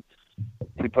 and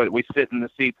we sit in the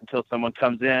seats until someone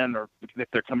comes in, or if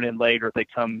they're coming in late, or if they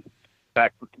come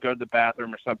back to go to the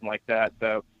bathroom or something like that.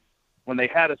 So when they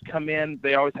had us come in,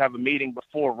 they always have a meeting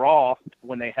before Raw.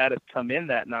 When they had us come in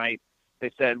that night,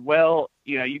 they said, well,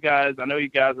 you guys, I know you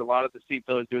guys, a lot of the seat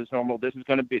fillers do as normal. There's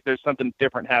something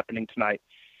different happening tonight.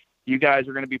 You guys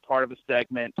are going to be part of a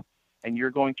segment, and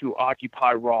you're going to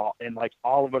Occupy Raw. And like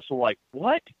all of us were like,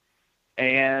 what?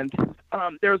 And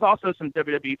there was also some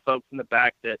WWE folks in the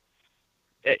back that,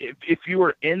 if you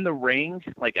were in the ring,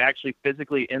 like actually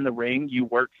physically in the ring, you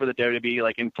worked for the WWE,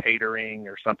 like in catering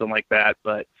or something like that.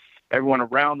 But everyone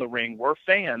around the ring were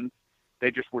fans.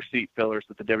 They just were seat fillers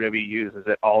that the WWE uses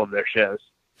at all of their shows.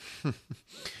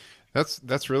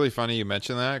 That's really funny you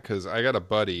mentioned that, because I got a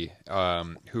buddy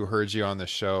who heard you on the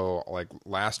show like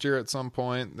last year at some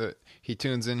point, that he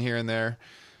tunes in here and there.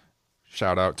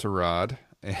 Shout out to Rod.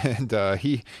 And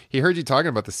he heard you talking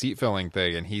about the seat filling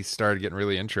thing, and he started getting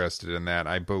really interested in that.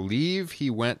 I believe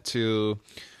he went to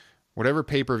whatever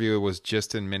pay-per-view was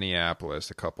just in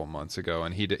Minneapolis a couple months ago,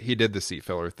 and he did the seat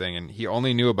filler thing, and he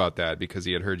only knew about that because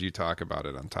he had heard you talk about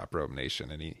it on Top Rope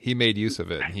Nation, and he made use of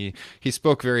it, and he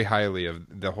spoke very highly of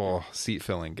the whole seat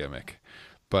filling gimmick,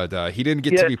 but he didn't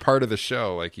get to be part of the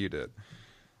show like you did.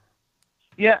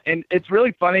 Yeah, and it's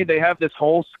really funny. They have this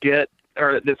whole skit,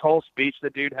 or this whole speech the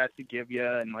dude has to give you,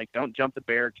 and like, don't jump the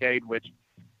barricade, which,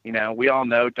 we all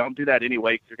know, don't do that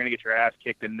anyway, because you're going to get your ass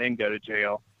kicked and then go to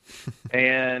jail.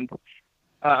 And,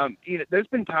 there's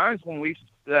been times when we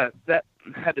had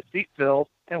the seat fill,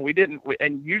 and we didn't,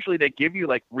 and usually they give you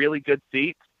like really good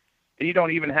seats, and you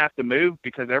don't even have to move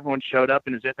because everyone showed up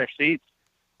and is in their seats.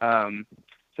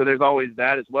 So there's always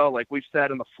that as well. Like, we've sat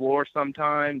on the floor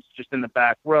sometimes, just in the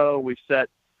back row. We've sat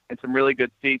and some really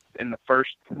good seats in the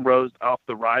first rows off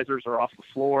the risers or off the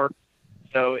floor.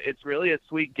 So it's really a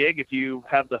sweet gig if you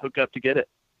have the hookup to get it.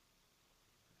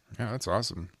 Yeah, that's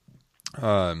awesome.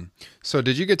 So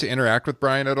did you get to interact with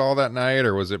Bryan at all that night,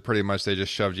 or was it pretty much they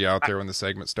just shoved you out there when the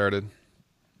segment started?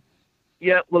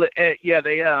 Yeah, well, they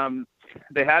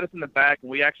had us in the back, and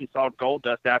we actually saw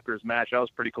Goldust after his match. That was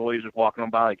pretty cool. He was just walking on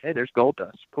by like, hey, there's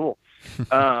Goldust. Cool.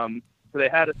 So they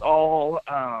had us all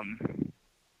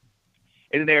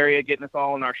in an area, getting us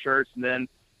all in our shirts, and then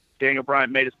Daniel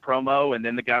Bryan made his promo, and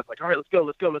then the guys like, all right, let's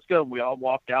go. And we all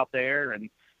walked out there and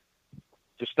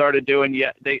just started doing,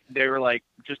 they were like,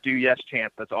 just do yes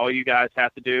chants. That's all you guys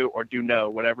have to do, or do no,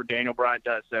 whatever Daniel Bryan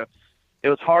does. So it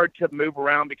was hard to move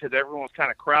around because everyone was kind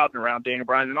of crowding around Daniel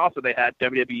Bryan. And also they had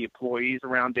WWE employees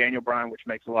around Daniel Bryan, which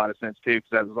makes a lot of sense too,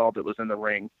 because that was all that was in the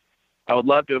ring. I would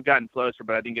love to have gotten closer,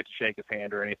 but I didn't get to shake his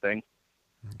hand or anything.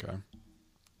 Okay.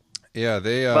 Yeah,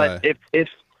 But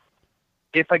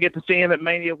if I get to see him at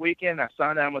Mania weekend, I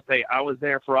sign down and say, I was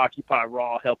there for Occupy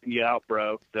Raw helping you out,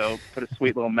 bro. So put a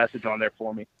sweet little message on there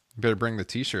for me. You better bring the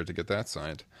t-shirt to get that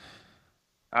signed.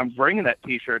 I'm bringing that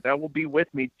t-shirt. That will be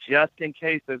with me just in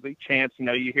case there's a chance,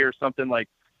 you hear something like,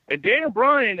 and Daniel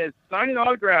Bryan is signing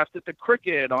autographs at the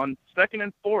Cricket on 2nd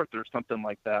and 4th or something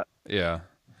like that. Yeah.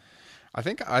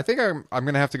 I'm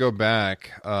gonna have to go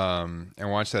back and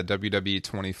watch that WWE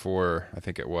 24. I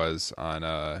think it was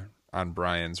on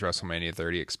Bryan's WrestleMania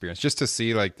 30 experience, just to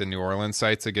see like the New Orleans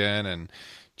sites again, and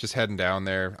just heading down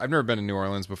there. I've never been to New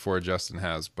Orleans before. Justin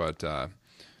has, but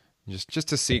just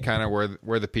to see kind of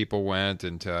where the people went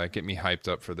and to get me hyped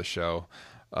up for the show.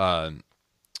 I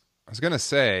was gonna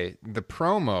say the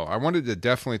promo. I wanted to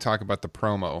definitely talk about the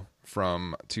promo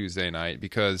from Tuesday night,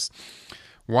 because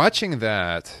watching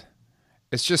that,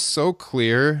 it's just so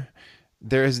clear.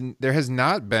 There has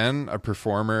not been a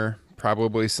performer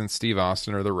probably since Steve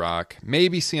Austin or The Rock,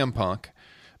 maybe CM Punk,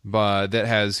 but that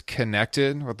has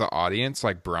connected with the audience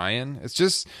like Bryan. It's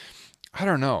just, I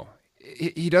don't know.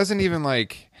 He doesn't even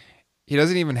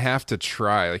have to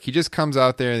try. Like, he just comes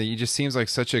out there and he just seems like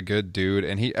such a good dude,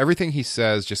 and everything he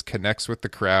says just connects with the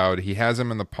crowd. He has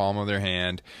them in the palm of their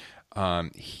hand.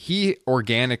 He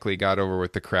organically got over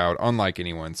with the crowd, unlike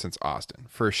anyone since Austin,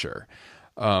 for sure.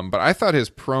 But I thought his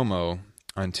promo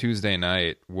on Tuesday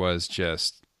night was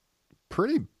just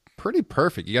pretty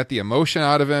perfect. You got the emotion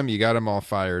out of him. You got him all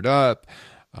fired up.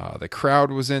 The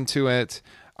crowd was into it.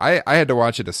 I had to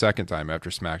watch it a second time after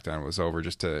SmackDown was over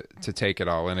just to take it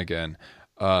all in again.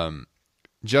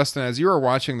 Justin, as you were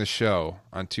watching the show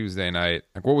on Tuesday night,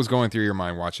 like, what was going through your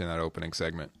mind watching that opening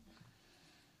segment?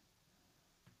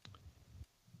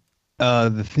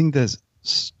 The thing that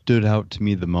stood out to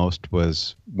me the most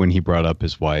was when he brought up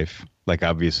his wife. Like,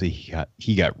 obviously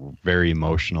he got very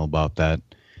emotional about that,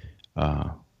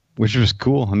 which was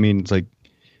cool. I mean, it's like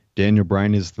Daniel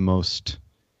Bryan is the most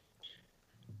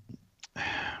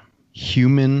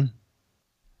human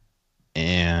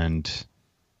and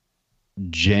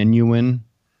genuine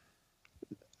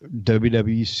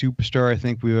WWE superstar I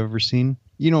think we've ever seen.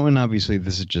 You know, and obviously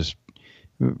this is just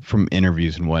from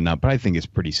interviews and whatnot, but I think it's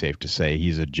pretty safe to say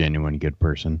he's a genuine good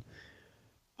person.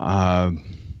 Yeah,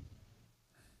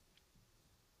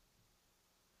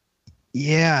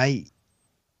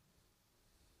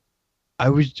 I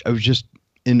was just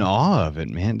in awe of it,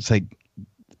 man. It's like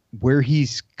where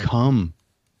he's come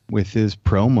with his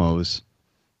promos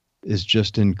is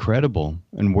just incredible,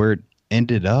 and where it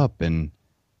ended up, and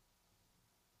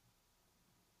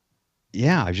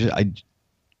yeah,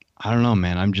 I don't know,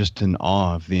 man. I'm just in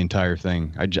awe of the entire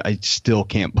thing. I still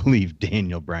can't believe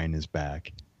Daniel Bryan is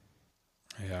back.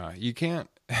 Yeah, you can't.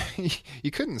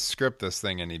 You couldn't script this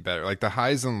thing any better. Like, the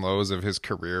highs and lows of his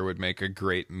career would make a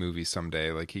great movie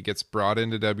someday. Like, he gets brought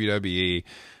into WWE,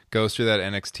 goes through that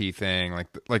NXT thing,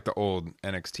 like the old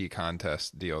NXT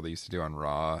contest deal they used to do on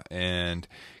Raw, and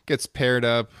gets paired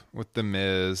up with The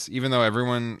Miz. Even though any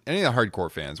of the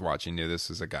hardcore fans watching knew this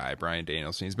was a guy, Bryan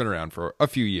Danielson. He's been around for a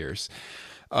few years.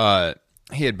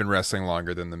 He had been wrestling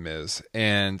longer than The Miz,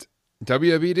 and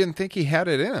WWE didn't think he had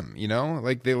it in him, you know?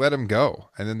 Like, they let him go,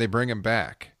 and then they bring him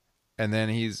back. And then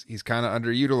he's kind of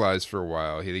underutilized for a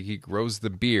while. He grows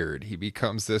the beard. He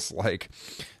becomes this, like,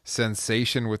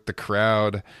 sensation with the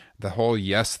crowd. The whole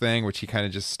yes thing, which he kind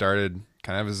of just started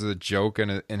kind of as a joke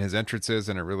in his entrances,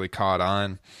 and it really caught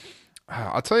on.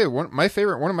 I'll tell you, one of my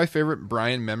favorite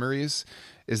Bryan memories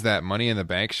is that Money in the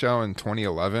Bank show in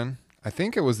 2011. I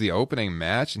think it was the opening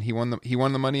match, and he won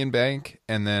the Money in Bank,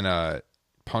 and then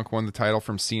Punk won the title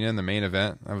from Cena in the main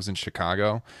event. That was in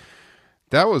Chicago.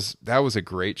 That was a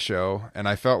great show, and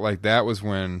I felt like that was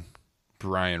when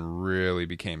Bryan really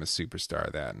became a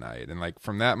superstar that night. And like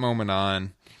from that moment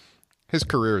on, his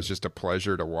career was just a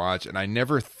pleasure to watch, and I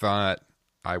never thought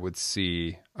I would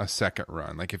see a second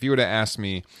run. Like, if you would have asked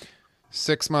me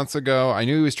 6 months ago, I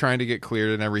knew he was trying to get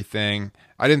cleared and everything.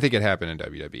 I didn't think it happened in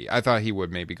WWE. I thought he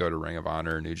would maybe go to Ring of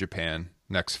Honor or New Japan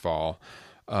next fall.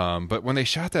 But when they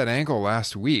shot that angle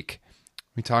last week,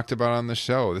 we talked about on the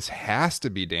show, this has to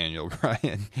be Daniel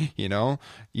Bryan. You know,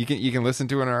 you can listen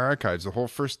to it in our archives. The whole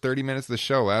first 30 minutes of the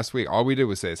show last week, all we did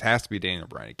was say, this has to be Daniel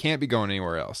Bryan. It can't be going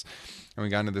anywhere else. And we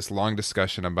got into this long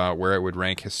discussion about where it would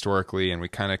rank historically, and we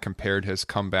kind of compared his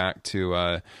comeback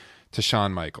to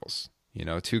Shawn Michaels. You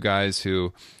know, two guys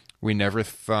who we never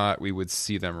thought we would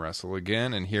see them wrestle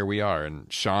again, and here we are.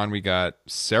 And Shawn, we got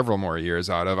several more years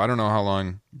out of. I don't know how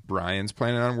long Bryan's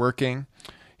planning on working.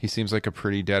 He seems like a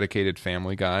pretty dedicated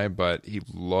family guy, but he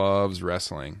loves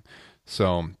wrestling.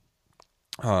 So,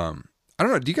 I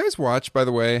don't know. Do you guys watch, by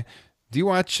the way, do you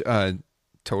watch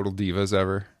Total Divas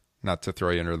ever? Not to throw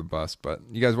you under the bus, but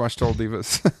you guys watch Total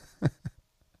Divas?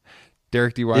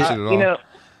 Derek, do you watch it at all? You know,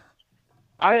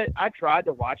 I tried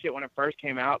to watch it when it first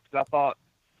came out because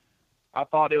I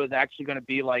thought it was actually going to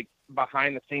be like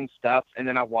behind the scenes stuff, and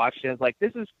then I watched it. I was like,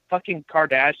 this is fucking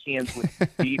Kardashians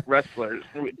with deep wrestlers,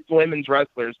 with women's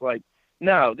wrestlers. Like,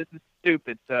 no, this is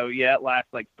stupid. So yeah, it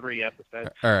lasts like 3 episodes.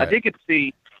 All right. I did get to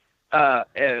see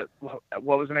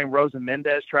what was her name? Rosa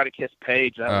Mendez try to kiss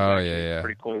Paige. That was yeah.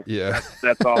 pretty cool. Yeah.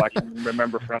 That's all I can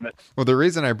remember from it. Well, the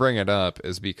reason I bring it up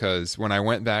is because when I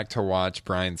went back to watch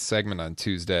Bryan's segment on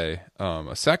Tuesday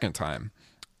a second time,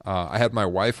 I had my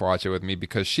wife watch it with me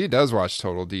because she does watch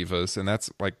Total Divas, and that's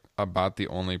like about the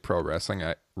only pro wrestling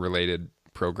related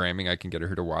programming I can get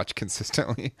her to watch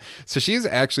consistently. So she's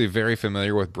actually very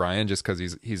familiar with Bryan just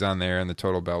because he's on there in the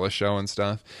Total Bella show and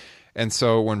stuff. And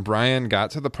so when Bryan got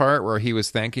to the part where he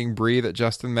was thanking Brie that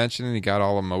Justin mentioned, and he got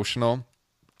all emotional,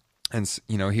 and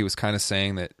he was kind of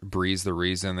saying that Brie's the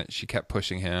reason that she kept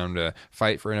pushing him to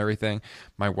fight for and everything,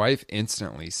 my wife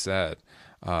instantly said,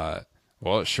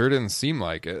 well, it sure didn't seem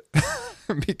like it.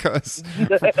 Because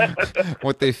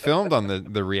what they filmed on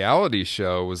the reality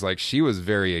show was like she was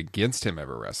very against him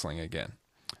ever wrestling again.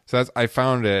 So I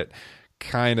found it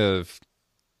kind of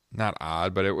not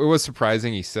odd, but it was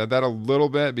surprising he said that a little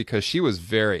bit because she was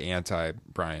very anti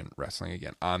Bryan wrestling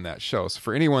again on that show. So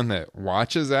for anyone that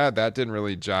watches that didn't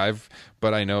really jive,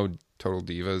 but I know Total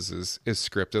Divas is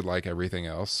scripted like everything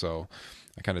else. So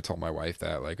I kind of told my wife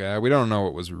that, like, we don't know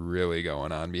what was really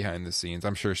going on behind the scenes.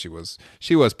 I'm sure she was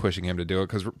pushing him to do it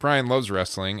because Bryan loves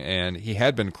wrestling, and he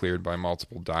had been cleared by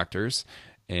multiple doctors,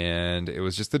 and it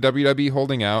was just the WWE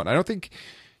holding out. And I don't think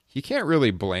you can't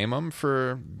really blame him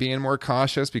for being more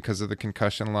cautious because of the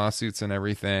concussion lawsuits and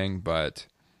everything, but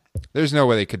there's no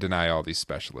way they could deny all these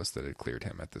specialists that had cleared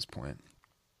him at this point.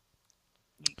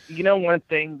 You know, one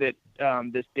thing that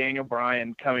this Daniel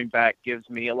Bryan coming back gives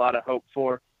me a lot of hope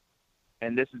for,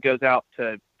 and this goes out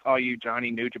to all you Johnny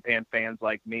New Japan fans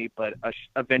like me, but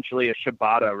eventually a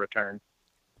Shibata return.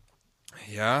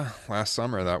 Yeah, last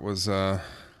summer that was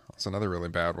another really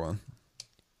bad one.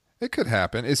 It could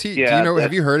happen. Is he? Yeah,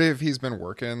 have you heard if he's been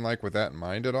working like with that in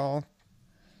mind at all?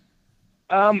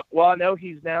 Well, I know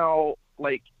he's now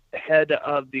like head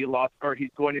of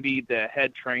he's going to be the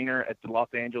head trainer at the Los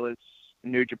Angeles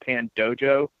New Japan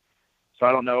dojo. So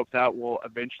I don't know if that will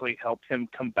eventually help him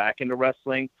come back into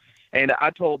wrestling. And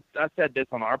I said this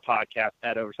on our podcast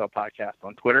at Oversell Podcast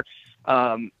on Twitter.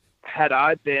 Had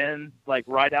I been like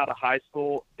right out of high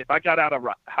school, if I got out of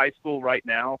high school right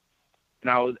now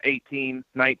and I was 18,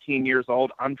 19 years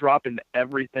old, I'm dropping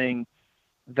everything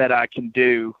that I can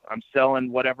do. I'm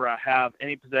selling whatever I have,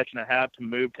 any possession I have, to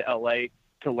move to LA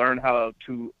to learn how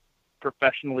to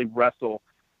professionally wrestle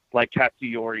like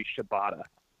Katsuyori Shibata.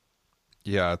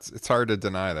 Yeah, it's hard to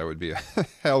deny that would be a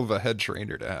hell of a head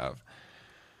trainer to have.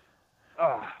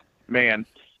 Oh, man,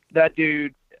 that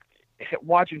dude,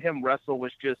 watching him wrestle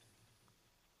was just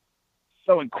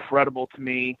so incredible to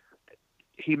me.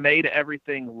 He made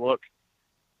everything look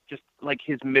just like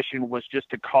his mission was just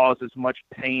to cause as much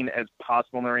pain as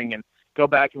possible in the ring. And go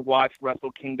back and watch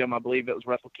Wrestle Kingdom. I believe it was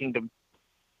Wrestle Kingdom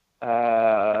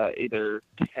either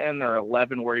 10 or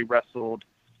 11 where he wrestled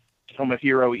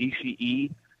Tomohiro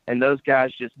Ishii. And those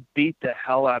guys just beat the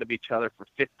hell out of each other for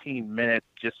 15 minutes,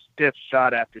 just stiff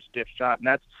shot after stiff shot. And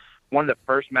that's one of the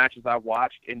first matches I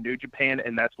watched in New Japan,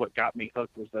 and that's what got me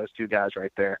hooked, was those two guys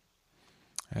right there.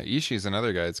 Ishii's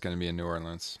another guy that's going to be in New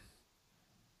Orleans.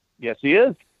 Yes, he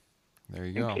is. There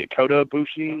you go. Kota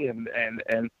Ibushi,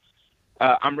 and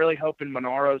I'm really hoping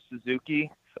Minoru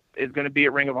Suzuki is going to be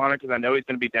at Ring of Honor because I know he's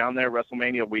going to be down there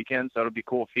WrestleMania weekend, so it'll be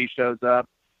cool if he shows up.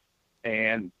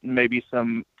 And maybe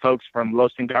some folks from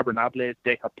Los Ingobernables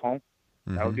de Japón.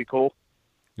 Mm-hmm. That would be cool.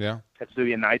 Yeah.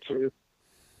 Tetsuya Naito.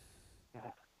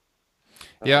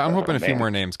 Yeah, I'm hoping a few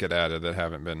more names get added that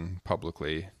haven't been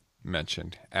publicly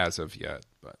mentioned as of yet,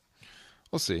 but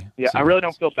we'll see. Yeah, I really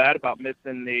don't feel bad about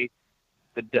missing the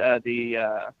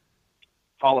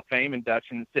Hall of Fame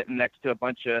induction, sitting next to a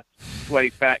bunch of sweaty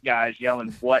fat guys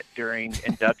yelling "what" during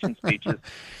induction speeches.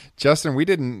 Justin, we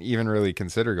didn't even really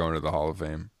consider going to the Hall of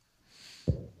Fame.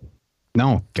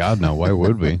 No, God, no. Why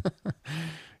would we?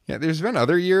 Yeah, there's been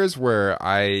other years where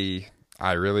I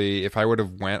really, if I would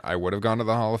have went, I would have gone to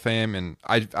the Hall of Fame. And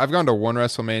I've gone to one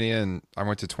WrestleMania, and I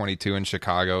went to 22 in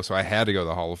Chicago, so I had to go to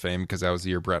the Hall of Fame because that was the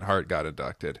year Bret Hart got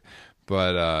inducted.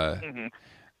 But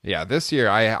yeah, this year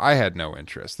I had no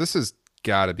interest. This has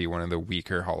got to be one of the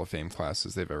weaker Hall of Fame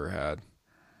classes they've ever had.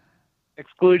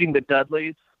 Excluding the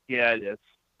Dudleys, yeah, it is.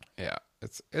 Yeah.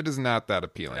 It is not that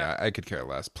appealing. Yeah. I could care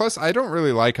less. Plus, I don't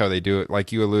really like how they do it.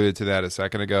 Like you alluded to that a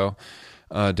second ago,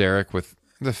 Derek, with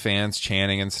the fans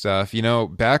chanting and stuff. You know,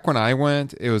 back when I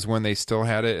went, it was when they still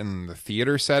had it in the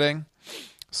theater setting.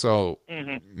 So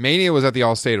Mania was at the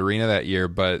Allstate Arena that year,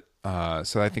 but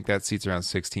so I think that seats around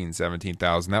 16,000,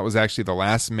 17,000. That was actually the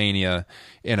last Mania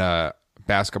in a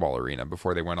basketball arena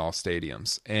before they went all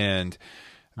stadiums. And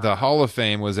the Hall of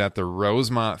Fame was at the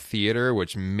Rosemont Theater,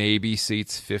 which maybe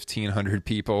seats 1,500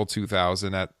 people,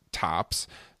 2,000 at tops.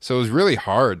 So it was really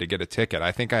hard to get a ticket.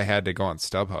 I think I had to go on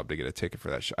StubHub to get a ticket for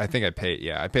that show. I think I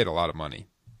paid a lot of money,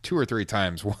 2 or 3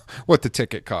 times what the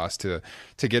ticket cost to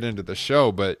get into the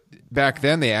show. But back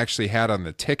then they actually had on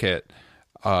the ticket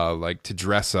like to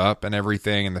dress up and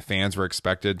everything, and the fans were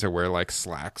expected to wear like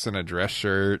slacks and a dress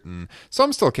shirt, and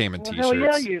some still came in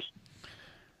t-shirts.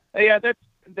 Hell yeah,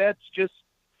 that's just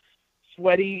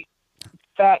sweaty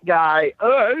fat guy.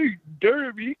 Oh,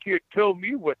 damn, you can't tell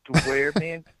me what to wear,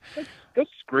 man. Go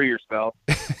screw yourself.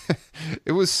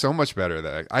 It was so much better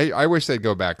that I wish they'd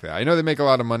go back there. I know they make a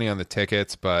lot of money on the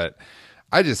tickets, but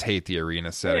I just hate the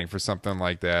arena setting for something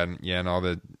like that. And all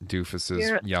the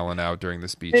doofuses yelling out during the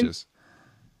speeches.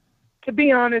 And to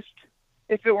be honest,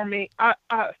 if it were me,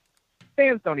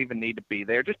 fans don't even need to be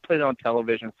there. Just put it on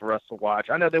television for us to watch.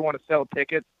 I know they want to sell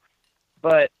tickets,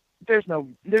 but there's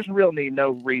really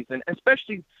no reason,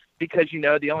 especially because,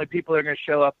 the only people that are going to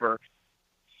show up are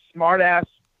smart alecks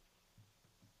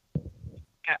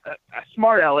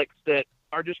that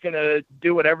are just going to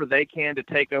do whatever they can to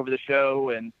take over the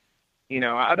show. And,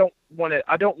 I don't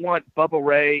want Bubba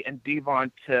Ray and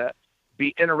Devon to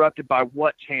be interrupted by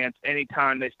what chants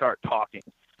anytime they start talking.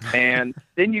 And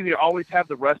then you always have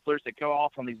the wrestlers that go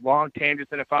off on these long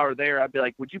tangents. And if I were there, I'd be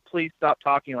like, would you please stop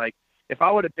talking? Like, if I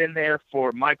would have been there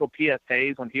for Michael P.S.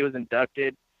 Hayes when he was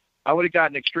inducted, I would have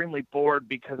gotten extremely bored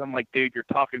because I'm like, dude, you're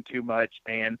talking too much,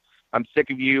 and I'm sick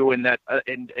of you and that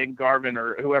and Garvin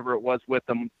or whoever it was with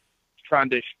them trying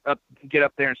to get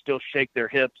up there and still shake their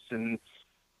hips and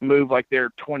move like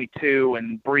they're 22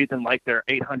 and breathing like they're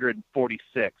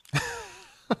 846.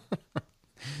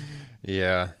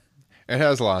 Yeah, it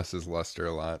has lost its luster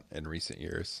a lot in recent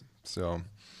years. So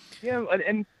yeah,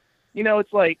 and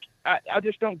it's like I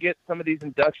just don't get some of these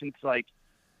inductions. Like,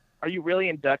 are you really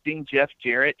inducting Jeff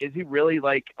Jarrett? Is he really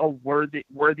like a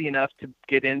worthy enough to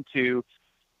get into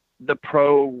the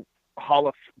Pro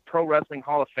Wrestling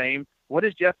Hall of Fame? What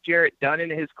has Jeff Jarrett done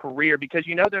in his career? Because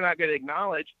they're not going to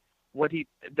acknowledge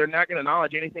they're not going to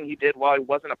acknowledge anything he did while he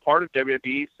wasn't a part of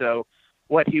WWE. So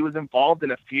he was involved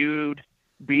in a feud,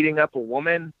 beating up a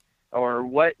woman, or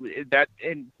what that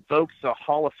invokes a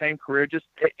Hall of Fame career.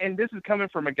 And this is coming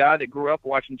from a guy that grew up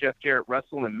watching Jeff Jarrett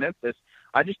wrestle in Memphis.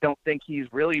 I just don't think he's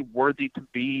really worthy to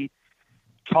be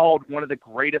called one of the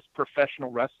greatest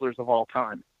professional wrestlers of all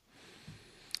time.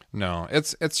 No,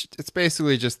 it's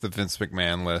basically just the Vince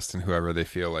McMahon list and whoever they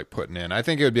feel like putting in. I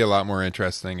think it would be a lot more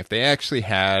interesting if they actually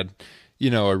had,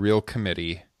 a real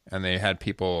committee and they had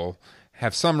people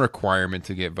have some requirement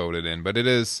to get voted in. But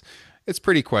it's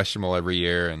pretty questionable every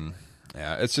year, and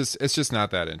yeah, it's just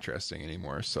not that interesting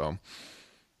anymore. So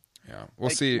yeah, we'll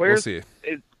see. We'll see.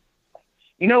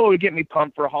 What would get me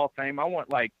pumped for a Hall of Fame? I want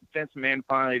like Vince McMahon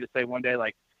finally to say one day,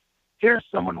 like, here's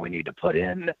someone we need to put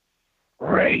in,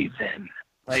 Raven.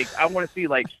 Like, I want to see,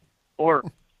 like, or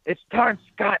it's time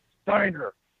Scott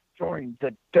Steiner joined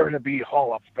the WWE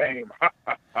Hall of Fame.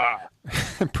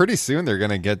 Pretty soon they're going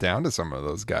to get down to some of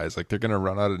those guys. Like, they're going to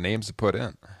run out of names to put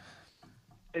in.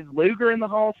 Is Luger in the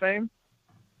Hall of Fame?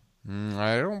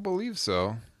 I don't believe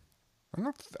so. I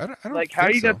don't like, how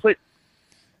are you going to put...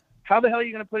 How the hell are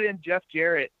you going to put in Jeff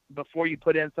Jarrett before you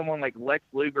put in someone like Lex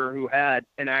Luger, who had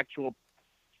an actual,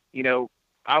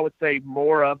 I would say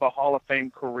more of a Hall of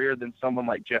Fame career than someone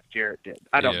like Jeff Jarrett did?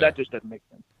 That just doesn't make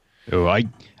sense. Oh,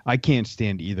 I can't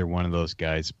stand either one of those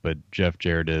guys, but Jeff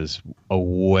Jarrett is a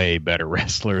way better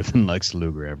wrestler than Lex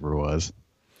Luger ever was.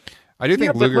 I do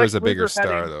think Luger is a bigger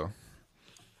star, though.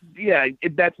 Yeah,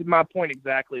 that's my point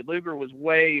exactly. Luger was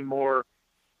way more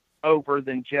over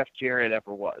than Jeff Jarrett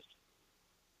ever was.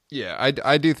 Yeah,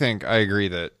 I do think I agree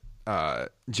that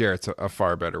Jarrett's a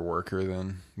far better worker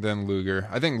than Luger.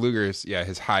 I think Luger's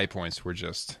his high points were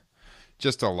just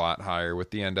a lot higher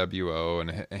with the NWO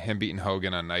and him beating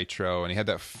Hogan on Nitro, and he had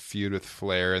that feud with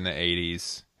Flair in the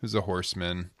 80s. Who's a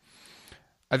Horseman.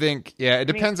 I think it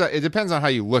depends on how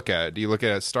you look at it. Do you look at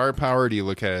it as star power? Do you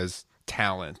look at it as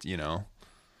talent?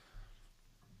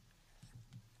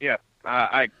 Yeah,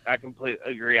 I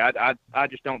completely agree. I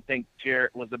just don't think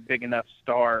Jarrett was a big enough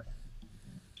star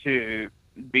to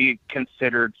be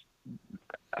considered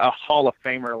a Hall of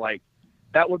Famer. Like,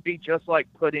 that would be just like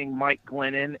putting Mike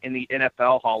Glennon in the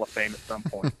NFL Hall of Fame at some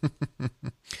point.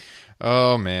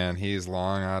 Oh man, he's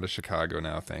long out of Chicago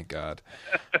now, thank God.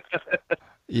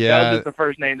 Yeah, that was just the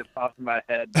first name that popped in my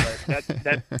head,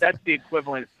 but that's the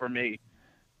equivalent for me.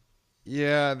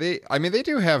 Yeah, they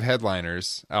do have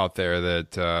headliners out there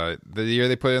that the year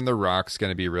they put in The Rock's going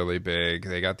to be really big.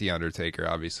 They got The Undertaker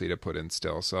obviously to put in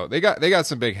still. So they got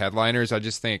some big headliners. I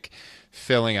just think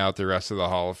filling out the rest of the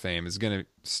Hall of Fame is going to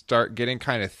start getting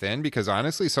kind of thin because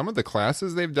honestly some of the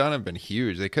classes they've done have been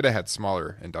huge. They could have had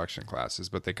smaller induction classes,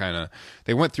 but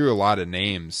they went through a lot of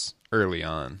names early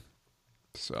on.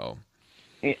 So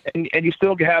and you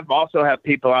still also have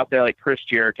people out there like Chris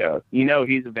Jericho. You know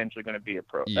he's eventually going to be a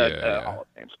pro Hall of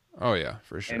Fame. Oh yeah,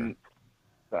 for sure. And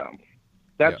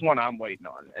that's one I'm waiting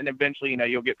on. And eventually,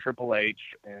 you'll get Triple H,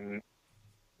 and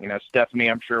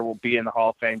Stephanie, I'm sure, will be in the Hall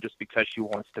of Fame just because she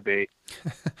wants to be.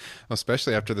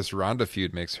 Especially after this Ronda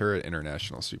feud makes her an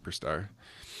international superstar.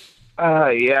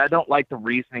 Yeah, I don't like the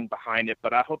reasoning behind it,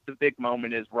 but I hope the big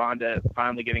moment is Ronda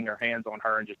finally getting her hands on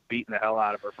her and just beating the hell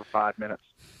out of her for 5 minutes.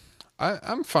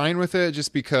 I'm fine with it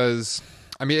just because,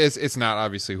 I mean, it's not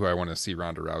obviously who I want to see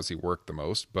Ronda Rousey work the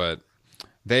most, but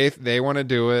they want to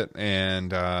do it,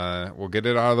 and we'll get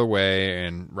it out of the way,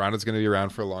 and Ronda's going to be around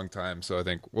for a long time, so I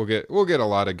think we'll get a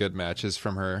lot of good matches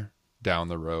from her down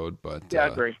the road. But yeah,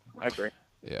 I agree.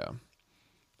 Yeah.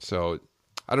 So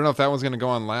I don't know if that one's going to go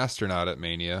on last or not at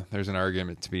Mania. There's an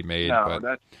argument to be made.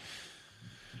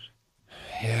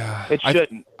 Yeah, it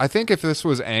shouldn't. I think if this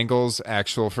was Angle's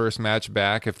actual first match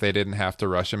back, if they didn't have to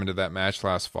rush him into that match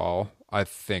last fall, I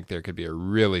think there could be a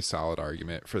really solid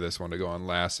argument for this one to go on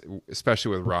last,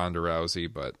 especially with Ronda Rousey.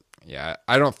 But yeah,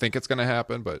 I don't think it's going to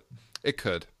happen, but it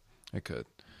could. It could.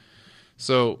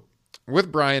 So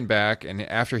with Bryan back, and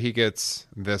after he gets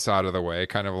this out of the way,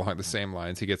 kind of along the same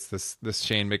lines, he gets this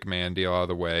Shane McMahon deal out of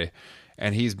the way,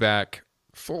 and he's back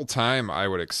full time, I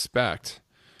would expect.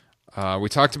 We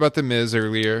talked about The Miz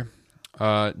earlier.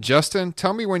 Justin,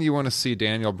 tell me when you want to see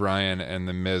Daniel Bryan and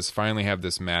The Miz finally have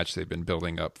this match they've been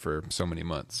building up for so many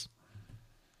months.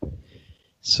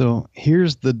 So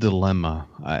here's the dilemma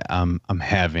I'm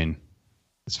having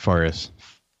as far as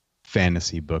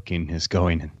fantasy booking is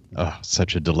going.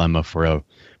 Such a dilemma for a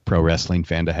pro wrestling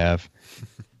fan to have.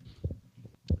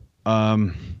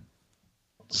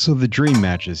 So the dream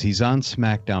matches. He's on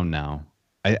SmackDown now.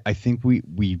 I think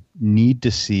we need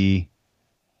to see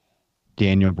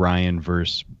Daniel Bryan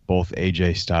versus both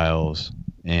AJ Styles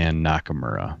and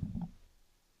Nakamura.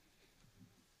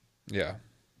 Yeah.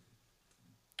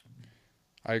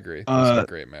 I agree. Those are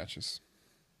great matches.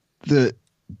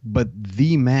 But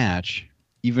the match,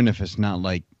 even if it's not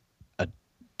like a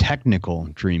technical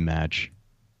dream match,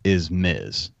 is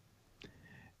Miz.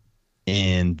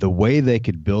 And the way they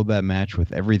could build that match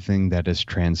with everything that has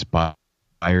transpired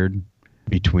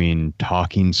between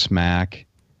talking smack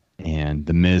and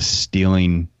the Miz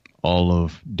stealing all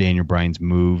of Daniel Bryan's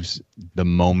moves, the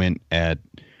moment at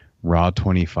Raw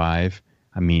 25,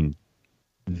 I mean,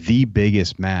 the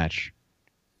biggest match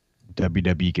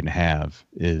WWE can have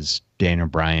is Daniel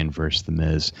Bryan versus the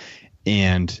Miz,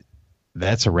 and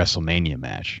that's a WrestleMania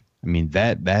match. I mean,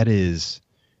 that is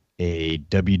a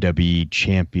WWE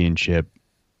Championship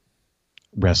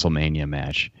WrestleMania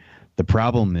match. The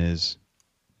problem is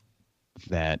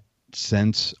that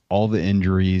since all the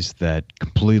injuries that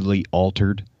completely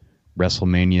altered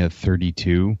WrestleMania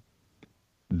 32,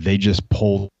 they just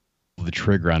pulled the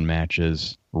trigger on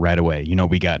matches right away.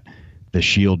 We got the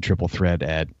Shield triple threat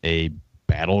at a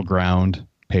Battleground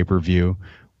pay-per-view.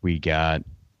 We got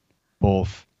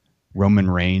both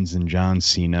Roman Reigns and John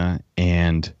Cena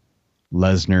and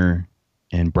Lesnar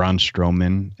and Braun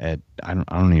Strowman at I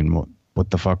don't even know what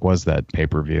the fuck was that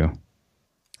pay-per-view.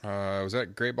 Was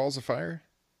that Great Balls of Fire?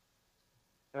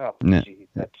 Oh, no, geez,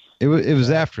 it was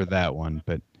after that one,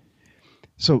 but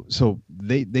so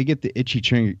they get the itchy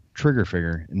trigger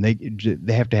finger, and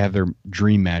they have to have their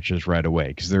dream matches right away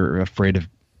because they're afraid of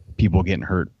people getting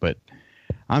hurt. But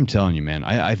I'm telling you, man,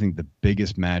 I think the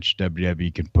biggest match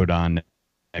WWE can put on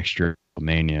next year at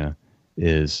WrestleMania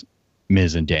is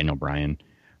Miz and Daniel Bryan.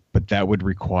 But that would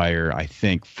require, I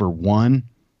think, for one,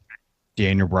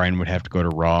 Daniel Bryan would have to go to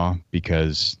Raw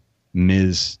because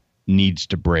Miz needs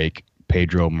to break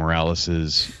Pedro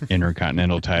Morales'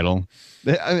 Intercontinental title.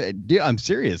 I'm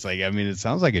serious. It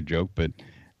sounds like a joke, but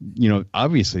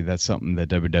obviously that's something that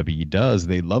WWE does.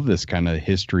 They love this kind of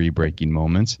history-breaking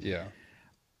moments. Yeah.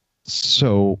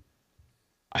 So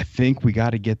I think we got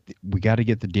to get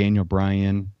the Daniel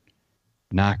Bryan,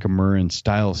 Nakamura, and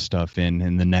Styles stuff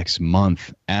in the next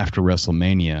month after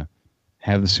WrestleMania.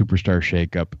 Have the superstar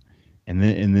shakeup, and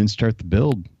then start the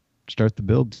build.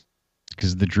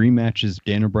 Because the dream match is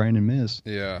Daniel Bryan and Miz.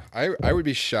 Yeah, I would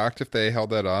be shocked if they held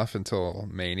that off until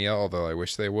Mania, although I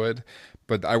wish they would.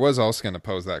 But I was also going to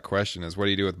pose that question: is what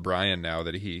do you do with Bryan now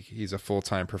that he's a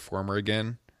full-time performer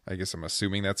again I guess I'm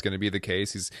assuming that's going to be the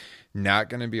case. He's not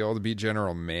going to be able to be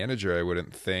general manager, I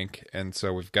wouldn't think. And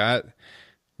so we got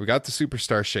the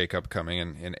superstar shakeup coming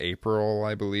in April,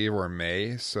 I believe, or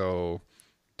May. So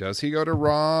does he go to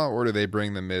Raw, or do they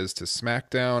bring the Miz to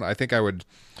SmackDown? I think I would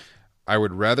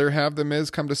rather have the Miz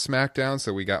come to SmackDown,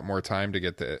 so we got more time to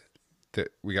get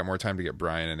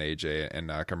Bryan and AJ and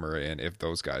Nakamura in if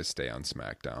those guys stay on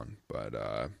SmackDown. But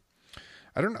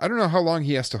I don't know how long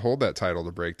he has to hold that title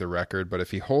to break the record, but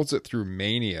if he holds it through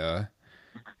Mania,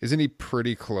 isn't he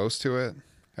pretty close to it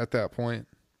at that point?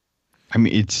 I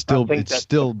mean, it's still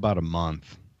about a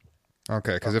month.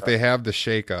 Okay, because if they have the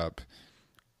shakeup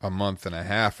a month and a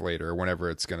half later, whenever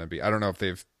it's going to be, I don't know if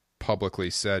they've publicly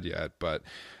said yet, but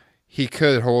he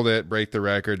could hold it, break the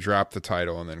record, drop the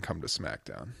title, and then come to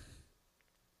SmackDown.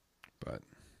 But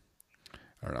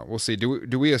I don't know. We'll see.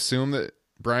 Do we assume that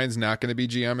Bryan's not going to be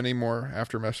GM anymore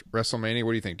after WrestleMania?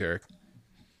 What do you think, Derek?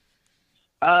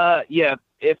 Yeah.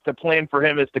 If the plan for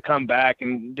him is to come back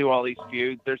and do all these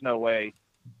feuds, there's no way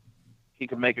he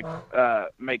could make him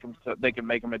so they can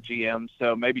make him a GM.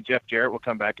 So maybe Jeff Jarrett will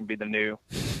come back and be the new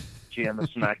GM of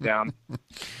SmackDown.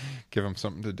 Give him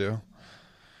something to do.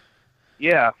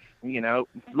 Yeah,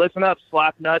 listen up,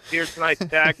 slap nuts. Here's tonight's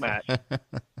tag match.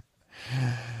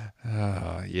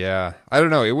 Yeah, I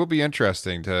don't know. It will be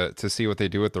interesting to see what they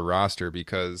do with the roster,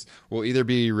 because we'll either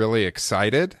be really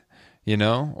excited,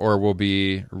 or we'll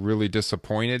be really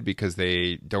disappointed because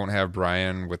they don't have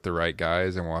Bryan with the right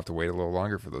guys, and we'll have to wait a little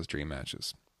longer for those dream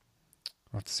matches.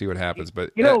 We'll have to see what happens,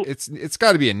 but it's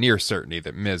got to be a near certainty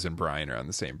that Miz and Bryan are on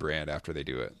the same brand after they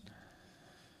do it.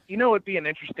 It'd be an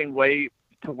interesting way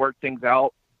to work things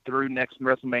out through next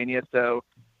WrestleMania. So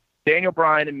Daniel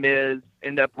Bryan and Miz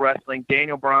end up wrestling.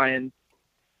 Daniel Bryan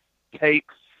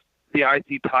takes the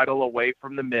IC title away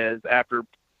from the Miz after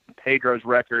Pedro's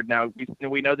record. Now,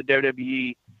 we know the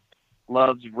WWE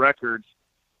loves records.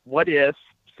 What if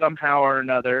somehow or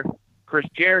another Chris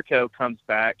Jericho comes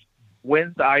back,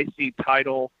 wins the IC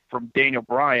title from Daniel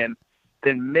Bryan,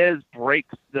 then Miz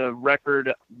breaks the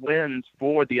record wins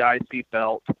for the IC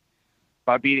belt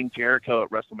by beating Jericho at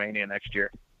WrestleMania next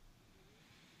year?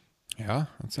 Yeah,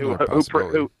 that's another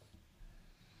possibility.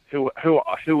 Who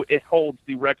it holds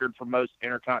the record for most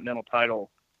Intercontinental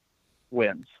title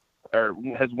wins, or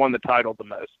has won the title the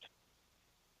most.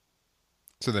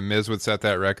 So the Miz would set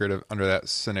that record under that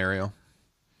scenario?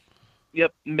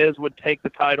 Yep, Miz would take the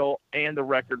title and the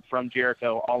record from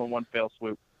Jericho all in one fell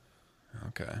swoop.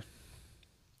 Okay.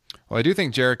 Well, I do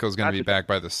think Jericho's going to be back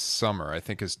by the summer. I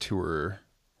think his tour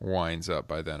winds up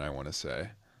by then, I want to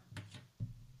say.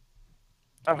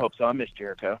 I hope so. I miss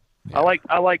Jericho. Yeah.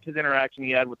 I liked his interaction he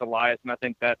had with Elias, and I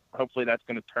think that hopefully that's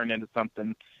going to turn into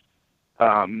something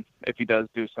if he does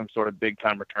do some sort of big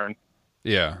time return.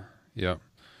 Yeah. Yep.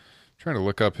 Trying to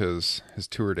look up his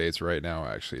tour dates right now,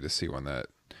 actually, to see when that,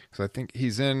 because I think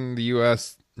he's in the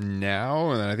U.S.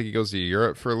 now, and then I think he goes to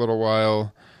Europe for a little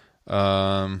while.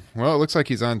 Well, it looks like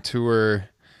he's on tour.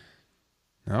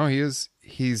 No,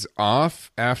 he's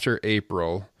off after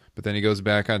April, but then he goes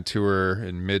back on tour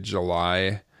in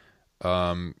mid-July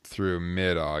through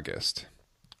mid-August.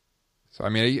 So, I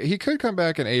mean, he could come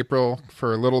back in April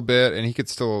for a little bit, and he could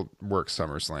still work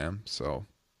SummerSlam. So,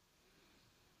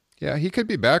 yeah, he could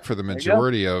be back for the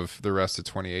majority of the rest of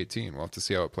 2018. We'll have to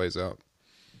see how it plays out.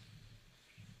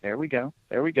 There we go.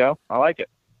 I like it.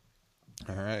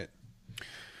 All right.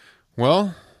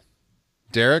 Well,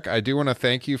 Derek, I do want to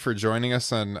thank you for joining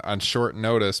us on short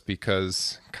notice,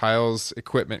 because Kyle's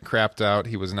equipment crapped out.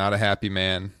 He was not a happy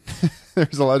man. There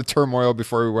was a lot of turmoil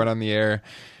before we went on the air,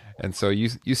 and so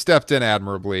you stepped in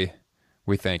admirably.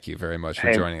 We thank you very much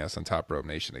for joining us on Top Rope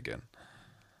Nation again.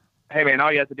 Hey, man,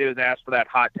 all you have to do is ask for that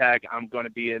hot tag. I'm going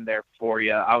to be in there for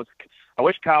you. I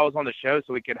wish Kyle was on the show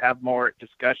so we could have more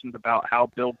discussions about how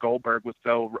Bill Goldberg was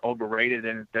so overrated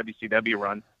in his WCW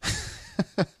run.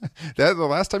 The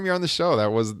last time you were on the show,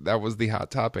 that was the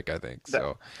hot topic, I think.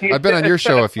 So I've been on your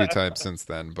show a few times since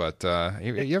then, but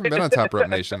you haven't been on Top Rope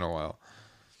Nation in a while.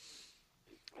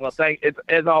 Well,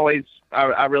 as always,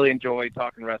 I really enjoy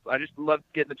talking wrestling. I just love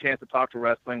getting the chance to talk to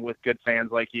wrestling with good fans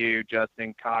like you,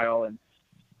 Justin, Kyle, and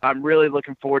I'm really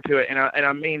looking forward to it. And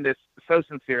I mean this so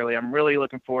sincerely. I'm really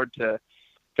looking forward to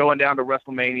going down to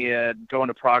WrestleMania, going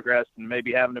to Progress, and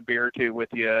maybe having a beer or two with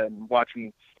you and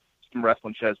watching some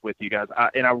wrestling shows with you guys.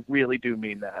 And I really do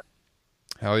mean that.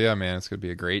 Hell yeah, man. It's going to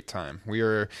be a great time.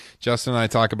 Justin and I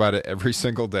talk about it every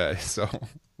single day, so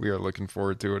we are looking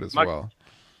forward to it as well.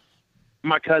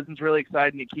 My cousin's really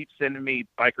excited, and he keeps sending me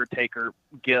Biker Taker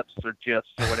gifts or gifs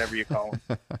or whatever you call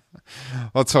them.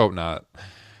 Let's hope not.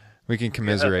 We can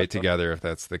commiserate together if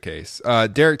that's the case.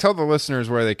 Derek, tell the listeners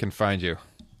where they can find you.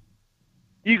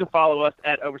 You can follow us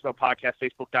at Oversell Podcast,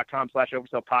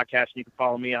 Facebook.com/Oversell Podcast. You can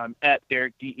follow me. I'm at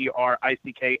Derek,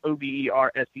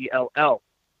 DericKoversell.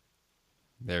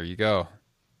 There you go.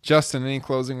 Justin, any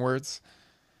closing words?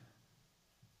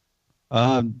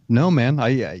 No, man.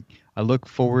 I look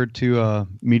forward to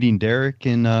meeting Derek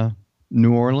in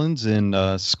New Orleans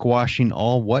and squashing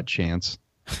all what chants.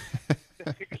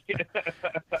 I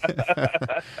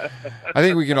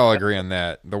think we can all agree on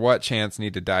that. The what chants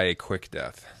need to die a quick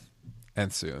death.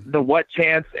 And soon. The what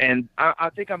chance, and I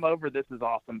think I'm over This Is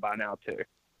Awesome by now, too.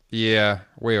 Yeah,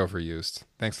 way overused.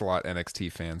 Thanks a lot,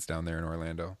 NXT fans down there in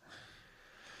Orlando.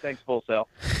 Thanks, Full Sail.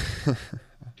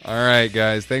 All right,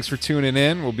 guys. Thanks for tuning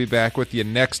in. We'll be back with you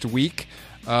next week.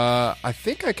 I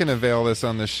think I can avail this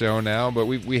on the show now, but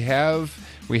we have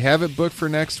it booked for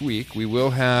next week. We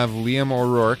will have Liam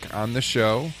O'Rourke on the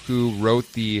show, who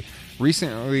wrote the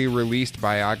recently released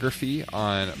biography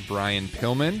on Bryan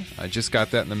Pillman. I just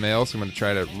got that in the mail, so I'm going to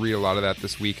try to read a lot of that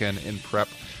this weekend in prep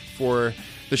for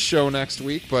the show next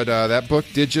week. But that book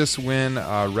did just win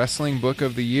Wrestling Book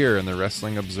of the Year in the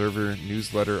Wrestling Observer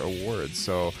Newsletter Awards.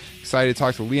 So excited to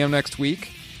talk to Liam next week.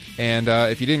 And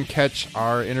if you didn't catch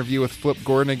our interview with Flip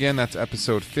Gordon again, that's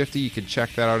episode 50. You can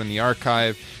check that out in the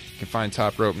archive. You can find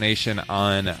Top Rope Nation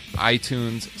on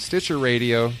iTunes, Stitcher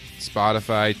Radio,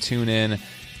 Spotify, TuneIn,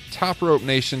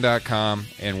 TopRopeNation.com,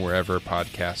 and wherever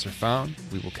podcasts are found.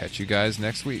 We will catch you guys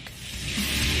next week.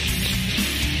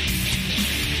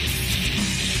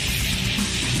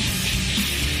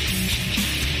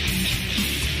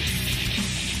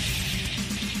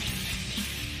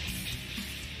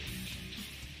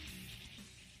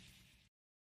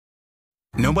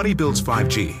 Nobody builds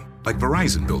 5G like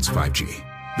Verizon builds 5G,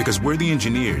 because we're the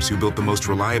engineers who built the most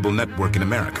reliable network in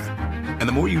America. And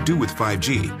the more you do with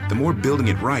 5G, the more building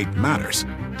it right matters.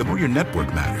 The more your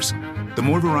network matters. The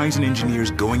more Verizon engineers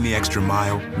going the extra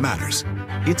mile matters.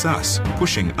 It's us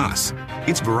pushing us.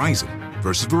 It's Verizon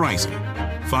versus Verizon.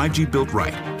 5G built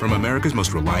right from America's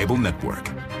most reliable network.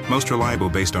 Most reliable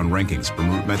based on rankings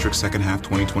from RootMetrics second half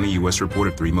 2020 U.S. report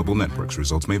of 3 mobile networks.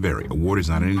 Results may vary. Award is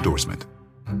not an endorsement.